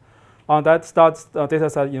 genes. That data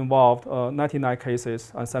set involved 99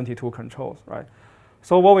 cases and 72 controls, right?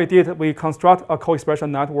 So what we did, we construct a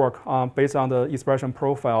co-expression network based on the expression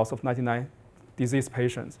profiles of 99 disease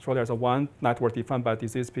patients. So there's one network defined by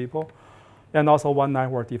disease people, and also one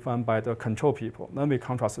network defined by the control people. Then we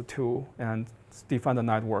contrast the two and define the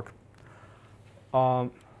network.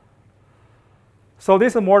 So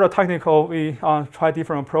this is more the technical. We tried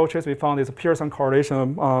different approaches. We found this Pearson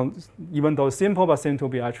correlation, even though it's simple, but seemed to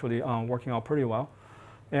be actually working out pretty well.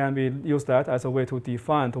 And we use that as a way to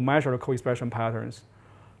define, to measure the co-expression patterns.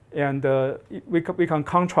 And we can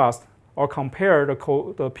contrast or compare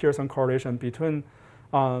the Pearson correlation between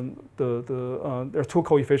there are two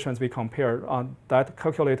coefficients we compared, that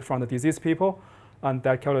calculated from the disease people and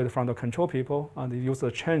that calculated from the control people, and they use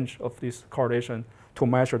the change of this correlation to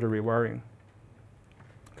measure the rewiring.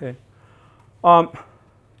 Okay.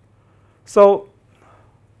 So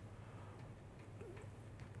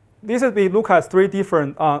this is, we look at three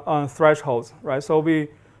different thresholds, right? So we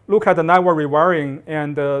look at the network rewiring,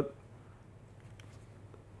 and look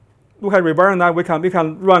at rewiring that we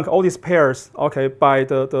can rank all these pairs, okay, by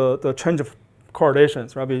the change of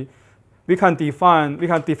correlations, right? We can define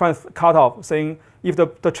cutoff, saying if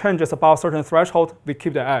the change is above a certain threshold, we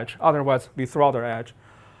keep the edge. Otherwise, we throw out the edge.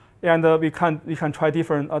 And we can try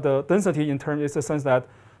different the density in terms, in the sense that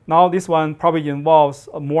now this one probably involves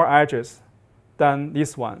more edges than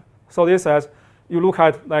this one. So this says you look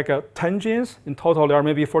at like 10 genes in total, there are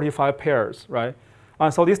maybe 45 pairs, right?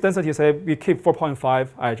 So this density say we keep 4.5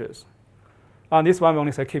 edges. This one we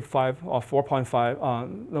only say keep 5 or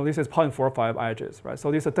 4.5. No, this is 0.45 edges, right?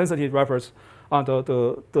 So this density refers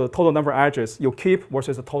the total number of edges you keep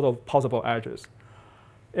versus the total possible edges.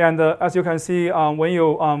 And as you can see,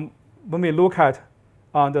 when we look at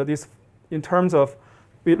this in terms of,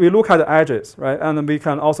 we look at the edges, right? And we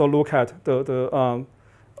can also look at the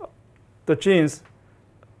genes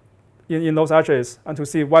in those edges and to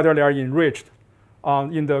see whether they are enriched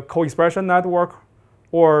in the co-expression network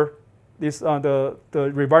or this the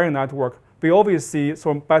rewiring network. We always see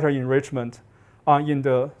some better enrichment in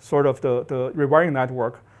the sort of the rewiring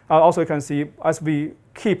network. Also, you can see as we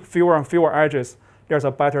keep fewer and fewer edges, there's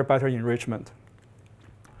a better enrichment.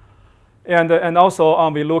 And also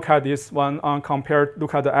we look at this one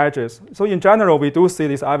look at the edges. So in general, we do see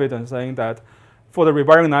this evidence saying that for the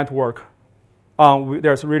rewiring network,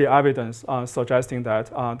 there's really evidence suggesting that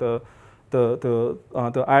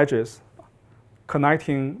the edges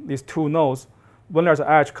connecting these two nodes, when there's an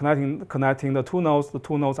edge connecting the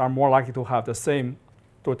two nodes are more likely to have the same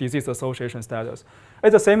disease association status.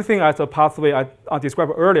 It's the same thing as the pathway I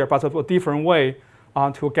described earlier, but a different way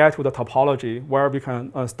to get to the topology where we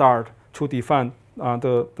can start to define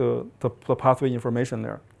the pathway information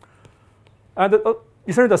there. And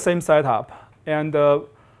essentially the same setup. And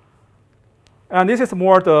this is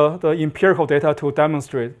more the empirical data to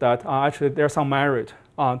demonstrate that actually there's some merit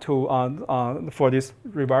for this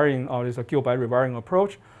rewiring or this Gilbert rewiring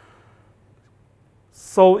approach.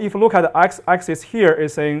 So if you look at the x-axis here,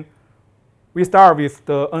 it's saying we start with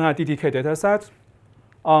the NIDDK data set.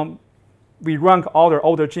 We rank all the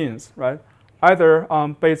older genes, right? Either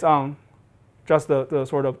based on just the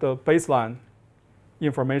sort of the baseline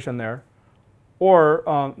information there,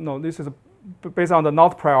 or no, this is based on the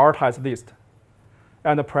not prioritized list.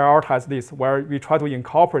 And the prioritized list, where we try to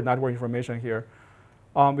incorporate network information here.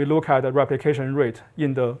 We look at the replication rate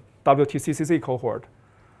in the WTCCC cohort.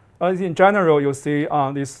 In general, you see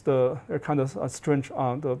the kind of strange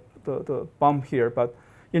the bump here, but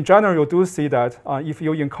in general, you do see that if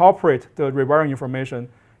you incorporate the rewiring information,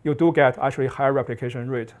 you do get actually higher replication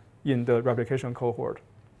rate in the replication cohort.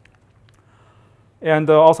 And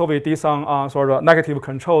also we did some sort of negative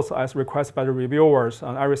controls as requested by the reviewers.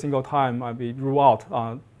 And every single time we rule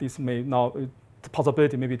out this may not, the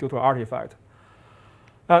possibility may be due to an artifact.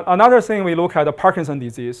 Another thing we look at the Parkinson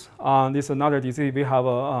disease. This is another disease we have.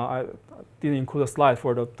 I didn't include a slide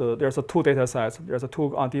for there's two data sets. There's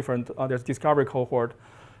two different. There's discovery cohort,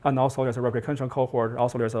 and also there's a replication cohort.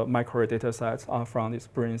 Also there's a microarray data set from these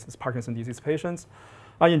brains, these Parkinson disease patients.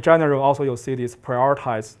 In general, also you'll see this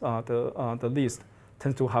prioritized the list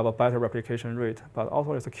tends to have a better replication rate, but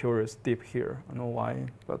also there's a curious dip here. I don't know why,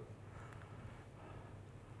 but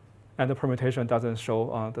and the permutation doesn't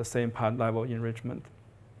show the same pad level enrichment.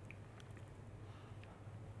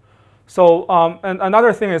 So and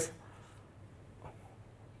another thing is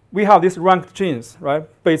we have these ranked genes, right?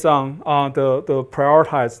 Based on the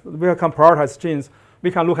prioritized, we can prioritize genes. We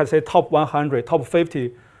can look at say top 100, top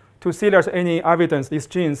 50, to see there's any evidence these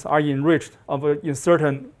genes are enriched in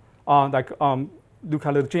certain look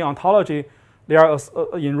at the gene ontology, they are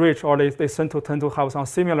enriched or they tend to have some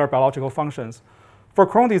similar biological functions. For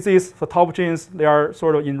Crohn's disease, the top genes, they are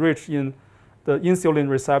sort of enriched in the insulin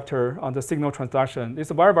receptor on the signal transduction.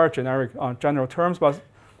 It's a very, very generic general terms, but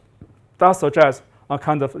that suggests a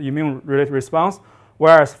kind of immune-related response.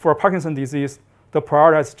 Whereas for Parkinson's disease, the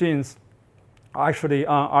prioritized genes actually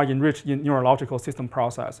are enriched in neurological system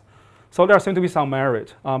process. So there seems to be some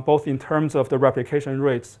merit, both in terms of the replication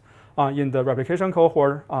rates in the replication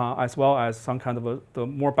cohort, as well as some kind of the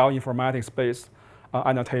more bioinformatics-based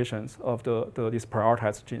annotations of these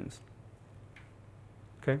prioritized genes.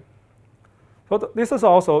 Okay. So this is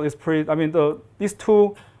also these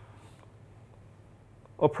two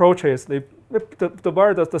approaches they're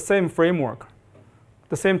the same framework,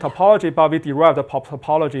 the same topology, but we derive the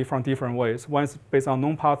topology from different ways. One is based on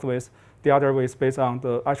known pathways, the other way is based on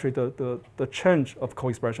the change of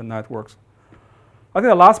co-expression networks. I think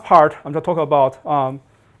the last part I'm going to talk about,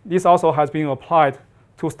 this also has been applied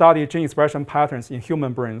to study gene expression patterns in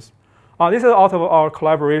human brains. This is out of our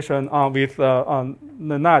collaboration with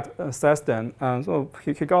Nanette Sesden. And so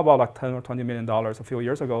he got about like $10 or $20 million a few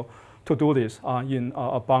years ago to do this in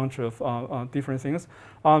a bunch of different things.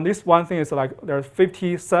 This one thing is like there's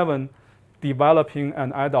 57 developing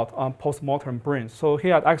and adult post-mortem brains. So he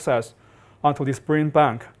had access to this brain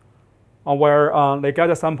bank where they get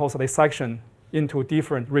the samples, they section into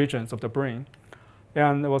different regions of the brain.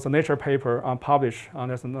 And there was a Nature paper published.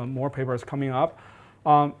 There's more papers coming up.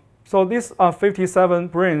 So these 57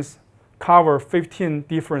 brains cover 15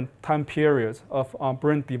 different time periods of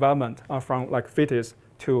brain development from like fetus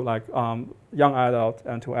to like young adult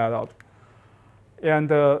and to adult. And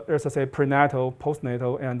there's say prenatal,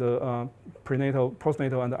 postnatal, and prenatal,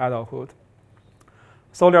 postnatal, and adulthood.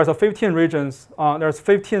 So there's 15 regions. There's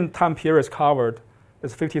 15 time periods covered.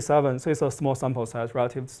 It's 57, so it's a small sample size,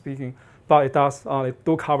 relatively speaking. But it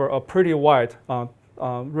do cover a pretty wide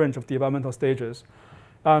range of developmental stages.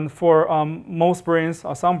 And for most brains,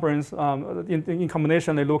 some brains, in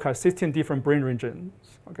combination, they look at 16 different brain regions.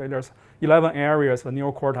 Okay, there's 11 areas of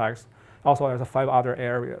neocortex, also there's 5 other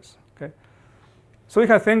areas. Okay, so you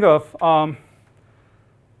can think of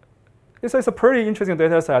it's a pretty interesting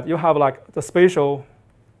data set. You have like the spatial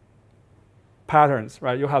patterns,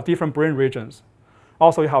 right? You have different brain regions.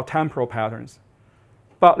 Also, you have temporal patterns,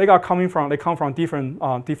 but they come from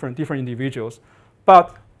different individuals.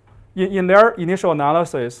 But in their initial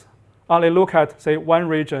analysis, they look at say one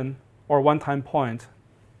region or one time point,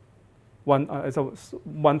 one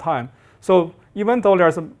time. So even though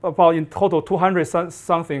there's about in total 200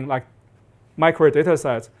 something like micro data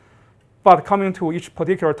sets, but coming to each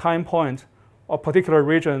particular time point or particular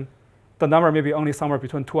region, the number may be only somewhere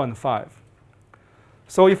between 2 and 5.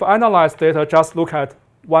 So if analyze data, just look at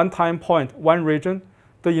one time point, one region,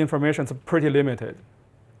 the information is pretty limited,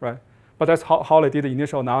 right? But that's how they did the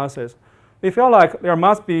initial analysis. They feel like there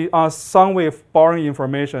must be some way of borrowing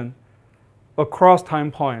information across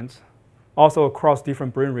time points also across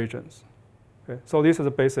different brain regions. Okay, so this is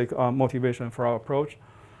the basic motivation for our approach.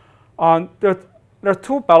 There are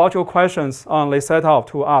two biological questions they set out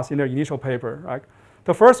to us in their initial paper. Right?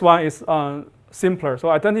 The first one is simpler. So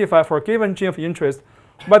identify for a given gene of interest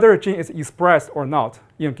whether a gene is expressed or not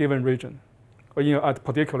in a given region or in a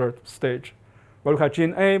particular stage. We look at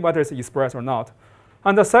gene A, whether it's expressed or not.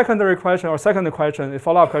 And the secondary question, or second question, the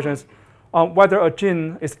follow-up question is whether a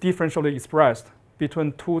gene is differentially expressed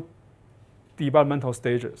between two developmental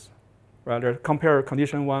stages. Right? Compare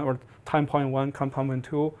condition 1 or time point 1, time point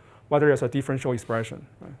 2, whether there's a differential expression.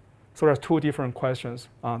 Right? So there's two different questions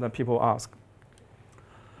that people ask.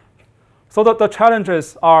 So the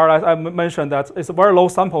challenges are, as I mentioned, that it's a very low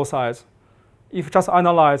sample size. If you just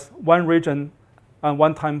analyze one region and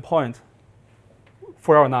one time point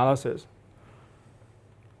for our analysis,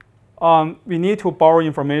 we need to borrow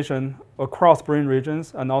information across brain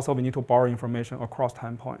regions, and also we need to borrow information across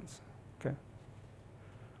time points. Okay.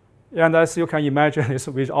 And as you can imagine,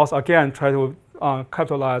 we also again try to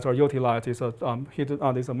capitalize or utilize this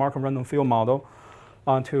this Markov random field model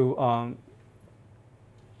to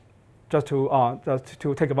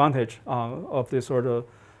take advantage of this sort of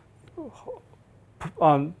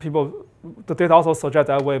people. The data also suggest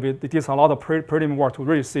that way. We did a lot of preliminary work to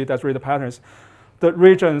really see that's really the patterns. The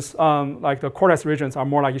regions, like the cortex regions, are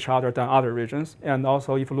more like each other than other regions. And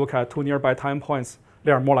also, if you look at two nearby time points,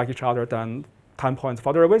 they are more like each other than time points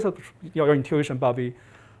further away. So your intuition, but we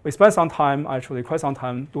spent some time, actually quite some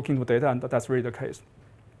time, looking into data, and that's really the case.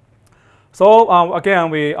 So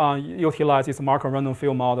again, we utilize this Markov random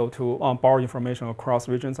field model to borrow information across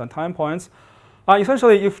regions and time points.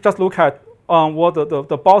 Essentially, if you just look at what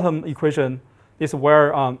the bottom equation is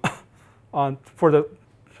where for the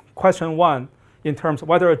question 1 in terms of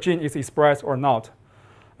whether a gene is expressed or not.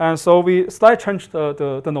 And so we slightly changed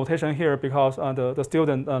the notation here because the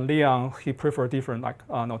student, Leon, he preferred different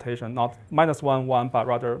notation, not -1, 1, but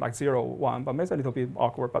rather like 0, 1, but makes it a little bit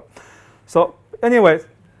awkward. But so anyway,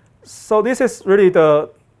 so this is really there's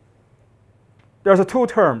two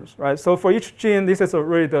terms, right? So for each gene, this is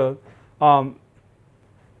really the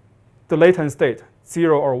latent state,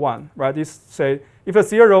 0 or 1, right? This say if a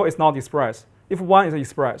 0 is not expressed, if 1 is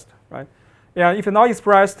expressed, right? And if it's not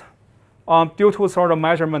expressed, due to sort of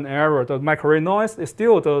measurement error, the microarray noise, is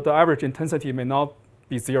still the average intensity may not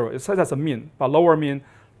be 0. It's set as a mean, but lower mean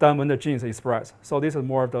than when the gene is expressed. So this is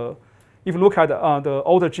more of the, if you look at the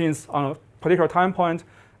older genes on a particular time point,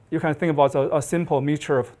 you can think about a simple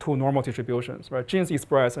mixture of two normal distributions, right? Genes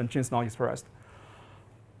expressed and genes not expressed.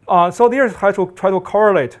 So there, try to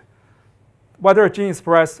correlate whether a gene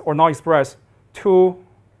expressed or not expressed to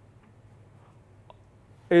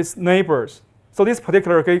its neighbors. So this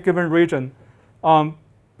particular given region, but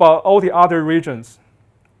all the other regions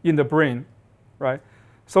in the brain, right?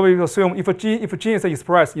 So we assume if a gene is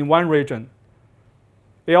expressed in one region,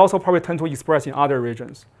 it also probably tend to express in other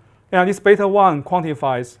regions. And this beta 1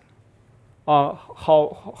 quantifies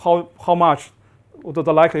how much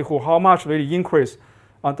the likelihood, how much really increase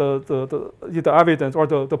the evidence or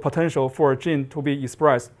the potential for a gene to be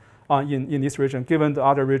expressed in this region, given the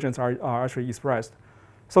other regions are actually expressed.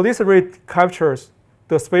 So this really captures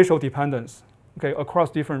the spatial dependence, okay, across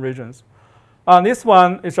different regions. This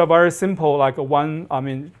one is a very simple, like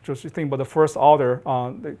just think about the first order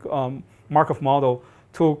Markov model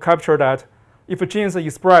to capture that if a gene is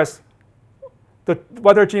expressed,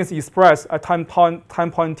 whether gene is expressed at time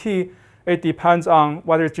point t, it depends on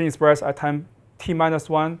whether gene is expressed at time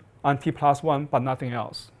t-1 and t+1, but nothing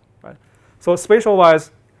else, right? So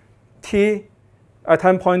spatial-wise, t at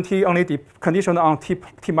time point t only conditioned on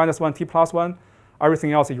t-1, t+1,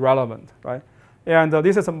 everything else is irrelevant, right? And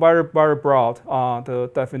this is a very, very broad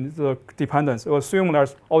the dependence. We assume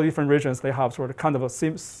there's all different regions, they have sort of kind of a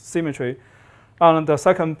symmetry. And the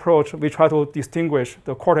second approach, we try to distinguish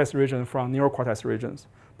the cortex region from neocortex regions.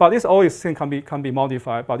 But this always thing can be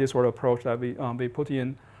modified by this sort of approach that we put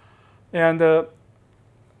in. And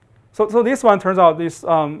so this one turns out this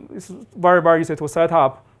is very, very easy to set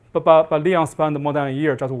up. But Leon spent more than a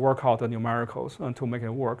year just to work out the numericals and to make it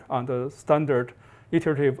work. And the standard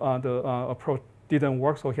iterative approach didn't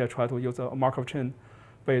work, so he tried to use a Markov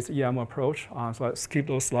chain-based EM approach. So I skipped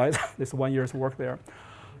those slides. This 1 year's work there.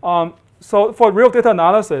 So for real data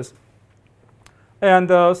analysis, and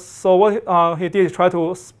so what he did is try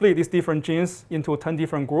to split these different genes into 10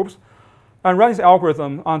 different groups and run this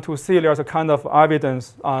algorithm to see there's a kind of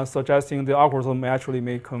evidence suggesting the algorithm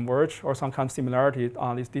may converge or some kind of similarity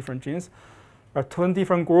on these different genes. There are 10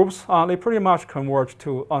 different groups. They pretty much converge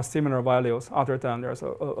to similar values, other than there's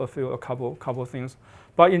a couple things.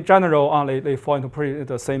 But in general, they fall into pretty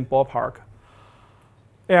the same ballpark.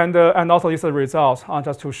 And also these are the results,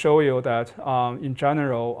 just to show you that in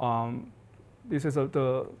general, this is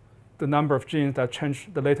the number of genes that change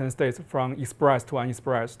the latent states from expressed to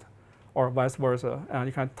unexpressed, or vice versa. And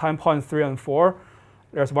you can time point 3 and 4,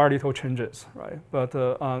 there's very little changes, right? But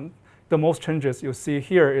the most changes you see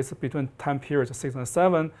here is between time periods 6 and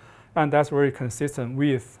 7, and that's very consistent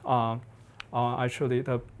with actually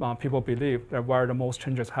the people believe that where the most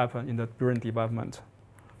changes happen in the brain development.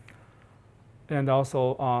 And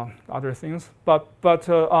also other things. But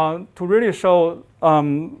to really show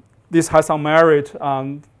this has some merit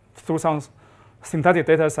through some synthetic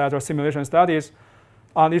data sets or simulation studies,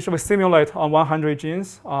 this will simulate 100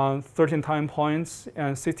 genes, 13 time points,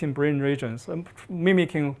 and 16 brain regions,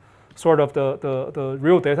 mimicking sort of the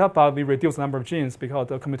real data, but we reduce the number of genes because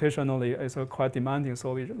the computationally is quite demanding.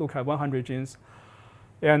 So we look at 100 genes.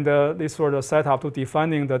 And this sort of setup to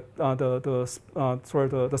defining the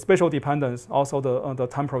spatial dependence, also the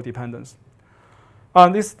temporal dependence.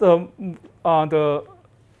 This the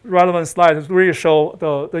relevant slides really show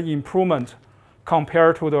the improvement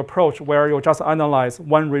compared to the approach where you just analyze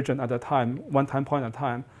one region at a time, one time point at a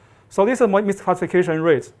time. So this is misclassification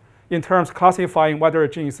rates in terms of classifying whether a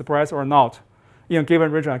gene is expressed or not in a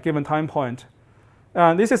given region at a given time point.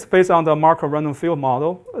 And this is based on the Markov random field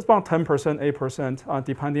model. It's about 10%, 8%,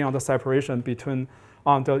 depending on the separation between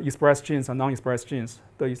the expressed genes and non-expressed genes.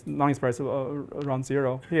 The non-expressed around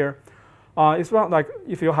 0 here. It's about like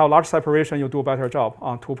if you have large separation, you do a better job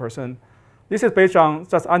on 2%. This is based on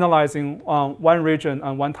just analyzing one region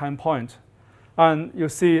and one time point. And you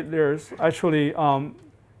see there's actually,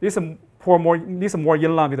 this is more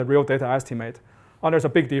in line with the real data estimate. There's a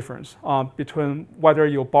big difference between whether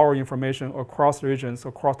you borrow information across regions,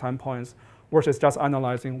 across time points, versus just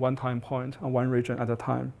analyzing one time point and one region at a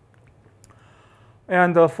time.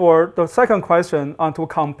 And for the second question, to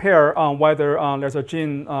compare whether there's a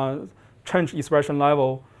gene change expression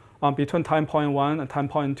level between time point 1 and time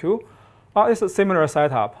point 2, it's a similar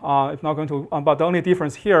setup. It's not going to, but the only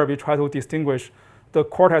difference here, we try to distinguish the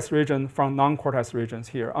cortex region from non-cortex regions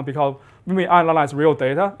here. Because when we analyze real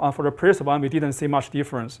data, for the previous one, we didn't see much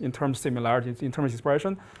difference in terms of similarities, in terms of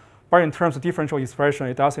expression. But in terms of differential expression,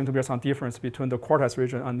 it does seem to be some difference between the cortex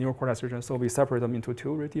region and neocortex region. So we separate them into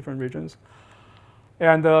two different regions.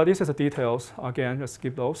 And this is the details. Again, just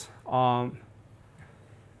skip those. You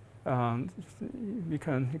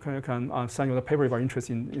can send you the paper if you're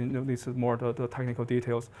interested in this is more the technical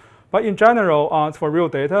details. But in general, for real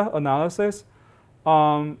data analysis,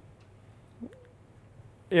 and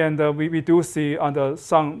we do see under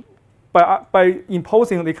some, by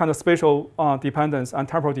imposing the kind of spatial dependence and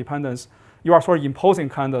temporal dependence, you are sort of imposing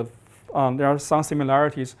kind of, there are some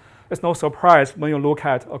similarities. It's no surprise when you look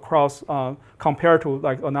at across, compared to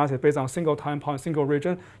like analysis based on single time point, single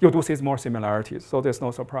region, you do see more similarities, so there's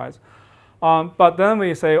no surprise. But then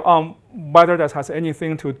we say whether that has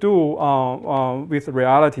anything to do with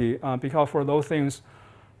reality, because for those things,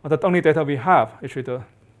 the only data we have actually the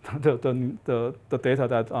data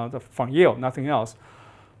that from Yale, nothing else.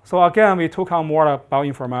 So again, we took on more a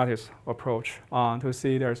bioinformatics approach to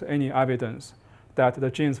see if there's any evidence that the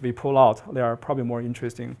genes we pull out, they are probably more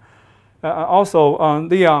interesting. Also,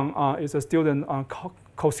 Leon is a student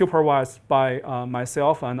co-supervised by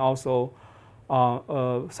myself and also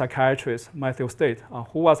a psychiatrist, Matthew State,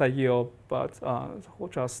 who was at Yale, but who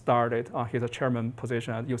just started his chairman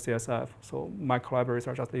position at UCSF. So my collaborators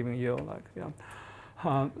are just leaving Yale, like, yeah.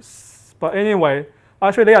 But anyway,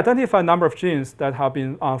 actually they identified a number of genes that have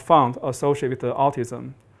been found associated with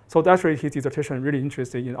autism. So that's really his dissertation, really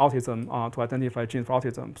interested in autism to identify genes for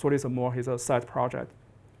autism. So this is more his side project,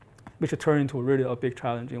 which turned into really a big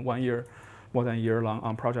challenge in 1 year, more than a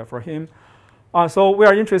year-long project for him. So we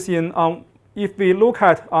are interested in, if we look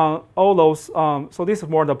at all those, so this is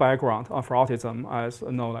more the background for autism, as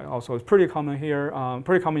you know, like also it's pretty common here,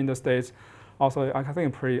 pretty common in the States. Also, I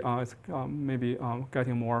think it's maybe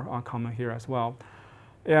getting more common here as well.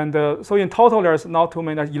 And so in total, there's not too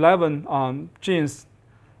many, there's 11 genes.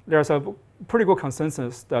 There's a pretty good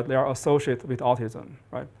consensus that they are associated with autism,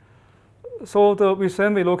 right? So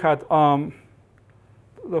we look at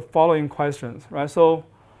the following questions, right? So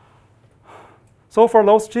for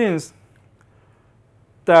those genes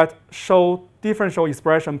that show differential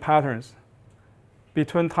expression patterns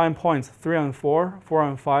between time points 3 and 4, 4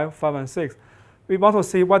 and 5, 5 and 6, we want to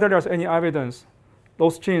see whether there's any evidence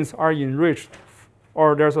those genes are enriched,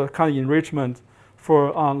 or there's a kind of enrichment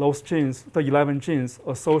for those genes, the 11 genes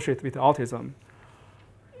associated with autism.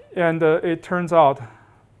 And it turns out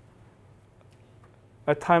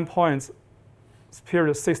at time points,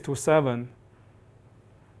 period 6 to 7,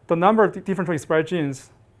 the number of differentially expressed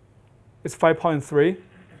genes is 5.3,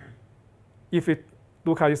 if we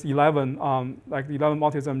look at these 11, like 11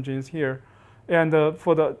 multisome genes here, and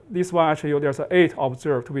for this one, actually, there's 8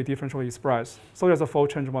 observed to be differentially expressed. So there's a fold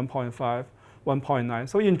change 1.5, 1.9.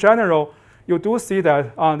 So in general, you do see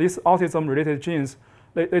that these autism-related genes,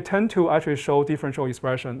 they tend to actually show differential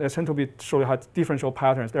expression. They tend to show differential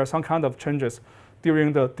patterns. There are some kind of changes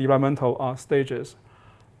during the developmental stages.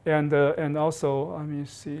 And also, let me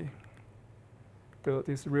see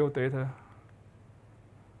this real data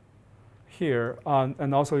here.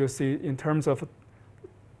 And also you see in terms of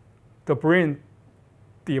the brain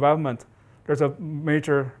development, there's a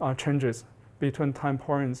major changes between time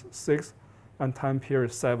points 6 and time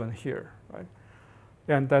period 7 here, right?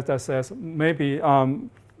 And that says maybe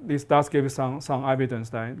this does give some evidence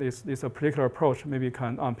that this particular approach maybe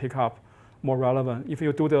can pick up more relevant. If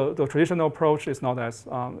you do the traditional approach, it's not as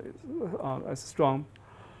strong.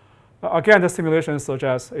 Again, the simulation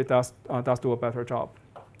suggests it does do a better job.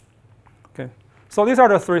 Okay, so these are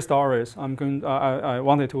the 3 stories I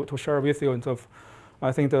wanted to share with you. In terms of,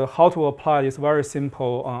 I think how to apply this very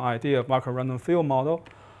simple idea of Markov random field model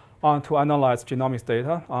to analyze genomics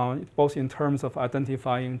data, both in terms of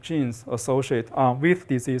identifying genes associated with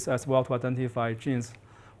disease, as well to identify genes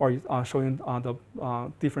or showing the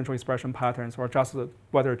differential expression patterns, or just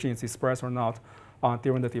whether genes express or not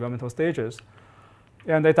during the developmental stages.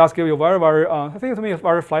 And it does give you very, I think to me it's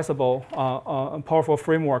very flexible and powerful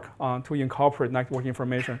framework to incorporate network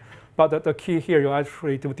information. But the key here, you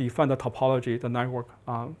actually to define the topology, the network.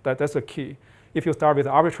 That's the key. If you start with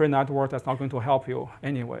an arbitrary network, that's not going to help you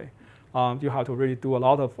anyway. You have to really do a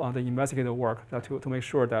lot of the investigative work to make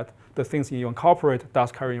sure that the things you incorporate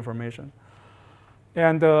does carry information.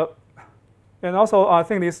 And also, I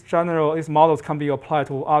think these models can be applied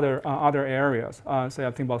to other areas. Say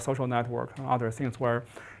I think about social network and other things where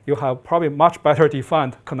you have probably much better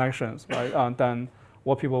defined connections, right, than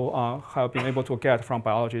what people have been able to get from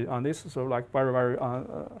biology. And this is sort of like very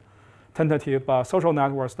tentative, but social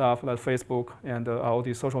network stuff like Facebook and all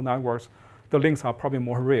these social networks, the links are probably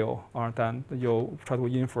more real than you'll try to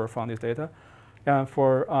infer from this data. And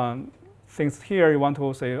for things here, you want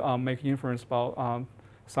to say make inference about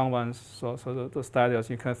someone's the status.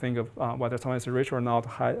 You can think of whether someone is rich or not,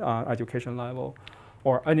 high education level,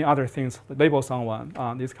 or any other things. Label someone.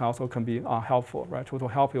 This can also be helpful, right? To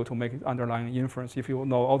help you to make underlying inference if you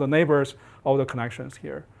know all the neighbors, all the connections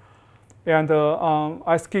here. And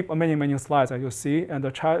I skip many slides as you see, and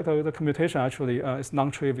the computation actually is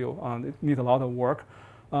non-trivial. It needs a lot of work,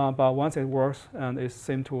 but once it works, and it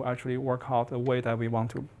seems to actually work out the way that we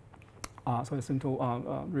want to. So it seems to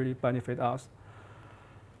really benefit us.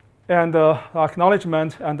 And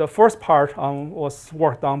acknowledgement, and the first part was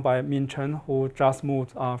work done by Min Chen, who just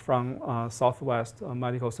moved from Southwest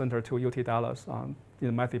Medical Center to UT Dallas in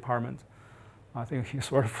the math department. I think he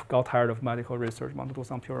sort of got tired of medical research, wanted to do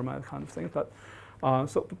some pure math kind of thing. But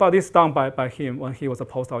it's done by him when he was a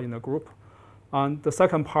postdoc in the group. And the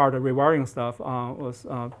second part, the rewiring stuff, was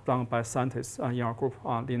done by scientists in our group,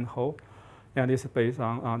 Lin Ho. And this is based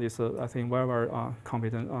on this, I think, very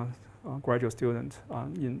competent graduate student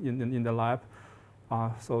in the lab.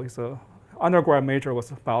 So his undergrad major was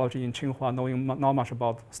biology in Tsinghua, knowing not much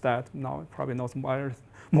about stat. Now probably knows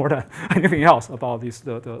more than anything else about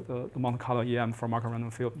the Monte Carlo EM for Markov random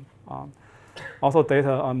field. Also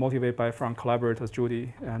data motivated from collaborators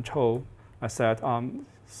Judy and Cho. I said,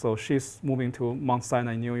 so she's moving to Mount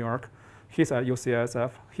Sinai in New York. He's at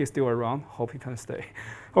UCSF. He's still around. Hope he can stay.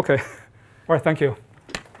 Okay. All right, thank you.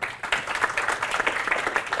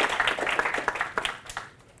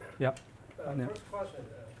 Yeah. First question,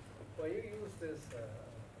 when you use this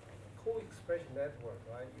co-expression network,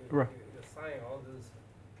 right? Right. You assign all these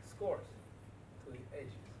scores to the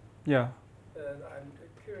edges. Yeah. And I'm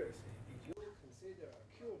curious, did you consider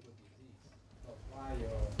a curable disease to apply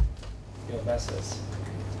your methods?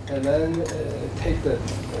 And then take the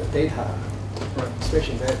data,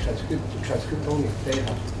 especially transcriptomic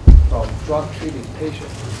data from drug-treated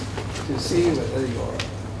patients to see whether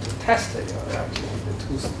to test actually the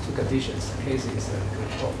two conditions, cases and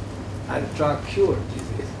control, and drug-cured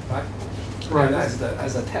disease, right? Right. And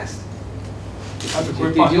as a test. Did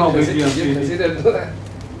you consider that?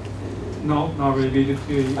 No, not really.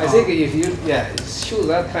 I think if you show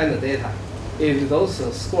that kind of data, if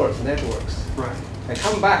those scores networks and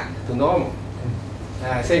come back to normal,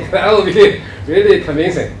 I think that will be really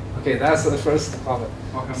convincing. Okay, that's the first problem.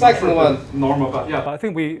 Okay, second one, normal, but yeah, I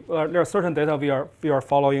think there are certain data we are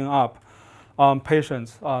following up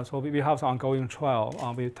patients. So we have some ongoing trial.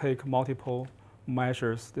 We take multiple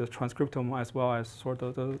measures, the transcriptome as well as sort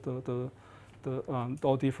of the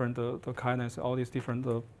all different the kinase, all these different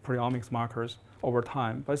proteomics markers over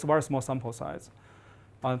time, but it's a very small sample size.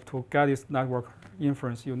 To get this network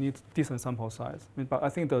inference, you need decent sample size. But I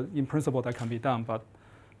think in principle that can be done, but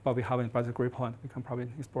we haven't. But it's a great point. We can probably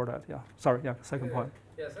explore that. Yeah. Sorry. Yeah. Second point.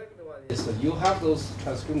 Yeah. Second one is you have those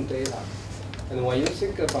transcription data, and when you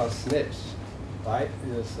think about SNPs, right,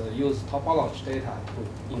 is use topology data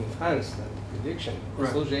to enhance the prediction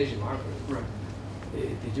association markers. Right.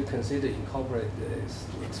 Did you consider incorporate this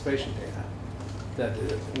expression data that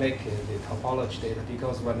make the topology data?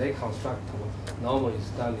 Because when they construct, normally it's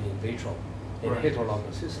done in vitro, in a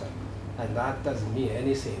heterologous system, and that doesn't mean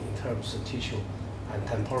anything in terms of tissue and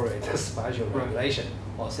temporal spatial regulation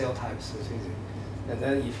or cell type specific. And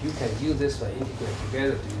then if you can use this one integrate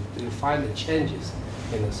together, do you find the changes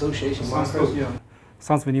in association markers? Good, yeah.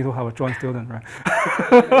 Sounds we need to have a joint student, right?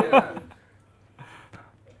 Yeah.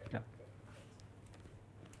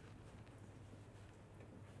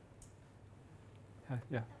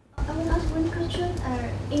 Yeah. I will ask one question.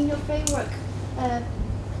 In your framework,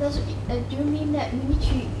 do you mean that you need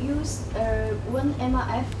to use one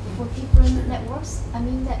MRF for different networks? I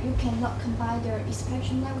mean that you cannot combine the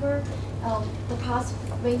expression network, the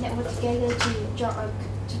pathway network together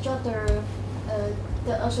to draw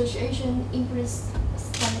the association inference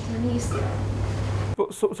simultaneously.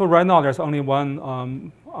 So right now there's only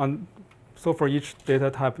one. So for each data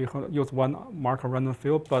type, we use one marker random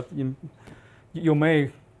field, but you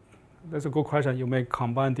may. That's a good question. You may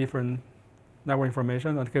combine different network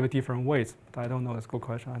information and give it different weights. But I don't know. That's a good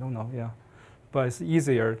question. I don't know. Yeah, but it's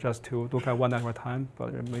easier just to look at one network time,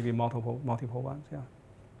 but there may be multiple ones. Yeah.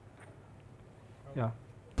 Yeah.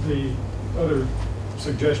 The other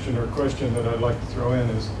suggestion or question that I'd like to throw in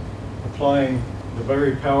is applying the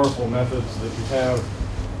very powerful methods that you have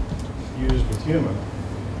used with human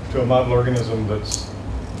to a model organism that's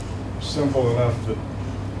simple enough that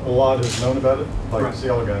a lot is known about it, like C.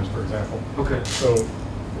 elegans, for example. Okay. So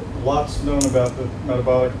lots known about the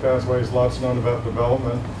metabolic pathways, lots known about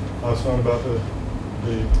development, lots known about the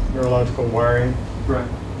neurological wiring. Right.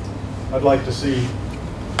 I'd like to see,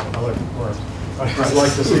 I like worms. I'd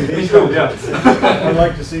like to see these. I'd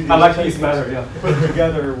like to see these. I like these better, yeah. Put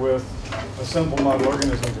together with a simple model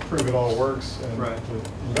organism to prove it all works and to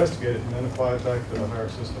investigate it and then apply it back to the higher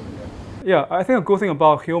system again. Yeah, I think a good thing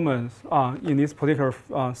about humans in this particular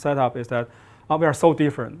setup is that we are so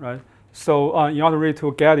different, right? So in order really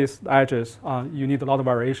to get these edges, you need a lot of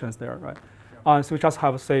variations there, right? So we just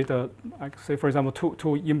have, say, for example,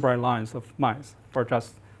 two inbred lines of mice for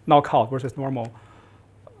just knockout versus normal.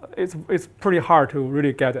 It's pretty hard to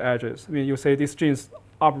really get the edges. I mean, you say these genes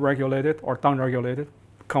upregulated or downregulated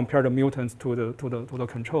compared to mutants to the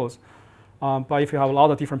controls. But if you have a lot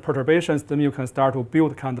of different perturbations, then you can start to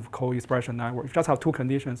build kind of co-expression network. If you just have two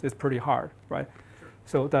conditions, it's pretty hard, right? Sure.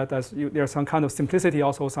 So there's some kind of simplicity,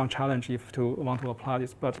 also some challenge if to want to apply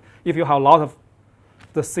this. But if you have a lot of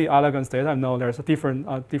the C. elegans data, no, there's a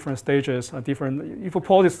different stages, different. If you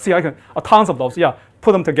pull this C. elegans, tons of those, yeah,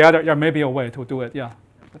 put them together, yeah, maybe a way to do it, yeah.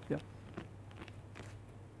 But, yeah.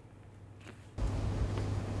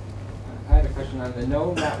 I had a question on the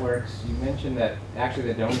node networks. You mentioned that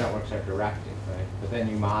actually the node networks are directed, right? But then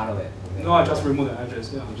you model it. No, I just remove the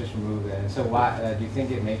edges, yeah. You just remove it. And so why, do you think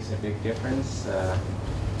it makes a big difference,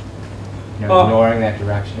 ignoring that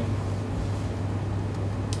direction?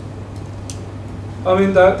 I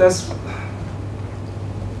mean, that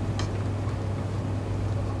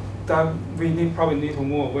we probably need to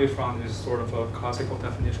move away from this sort of a classical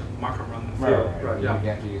definition, marker random field. Right. Yeah. You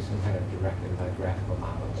have to use some kind of directed, like graphical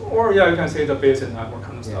model. Or yeah, you can say the Bayesian network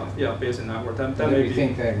kind of stuff. Yeah, Bayesian network. Then do maybe. You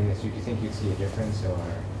think that? Do you think you'd see a difference,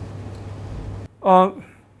 or?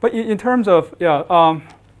 But in terms of I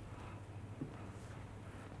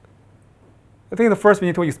think the first we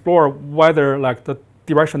need to explore whether like the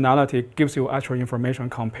directionality gives you actual information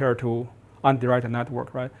compared to undirected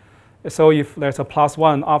network, right? So if there's a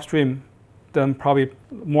 +1 upstream, then probably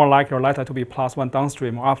more likely or likely to be +1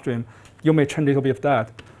 downstream or upstream. You may change a little bit of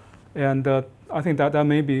that, and I think that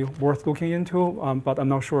may be worth looking into. But I'm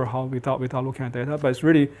not sure how without looking at data. But it's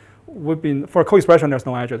really for co-expression. There's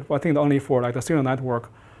no edges. I think only for like the signal network,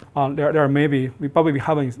 there may be. We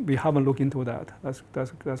haven't looked into that. That's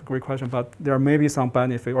a great question. But there may be some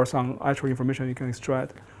benefit or some actual information you can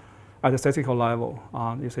extract at the statistical level.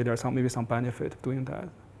 You say there's maybe some benefit doing that.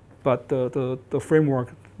 But the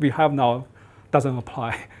framework we have now doesn't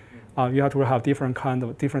apply. You have to have different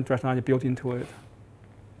directionality built into it.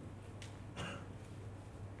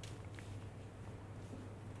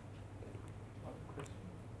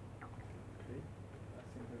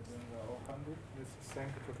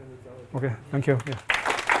 Okay, thank you. Yeah.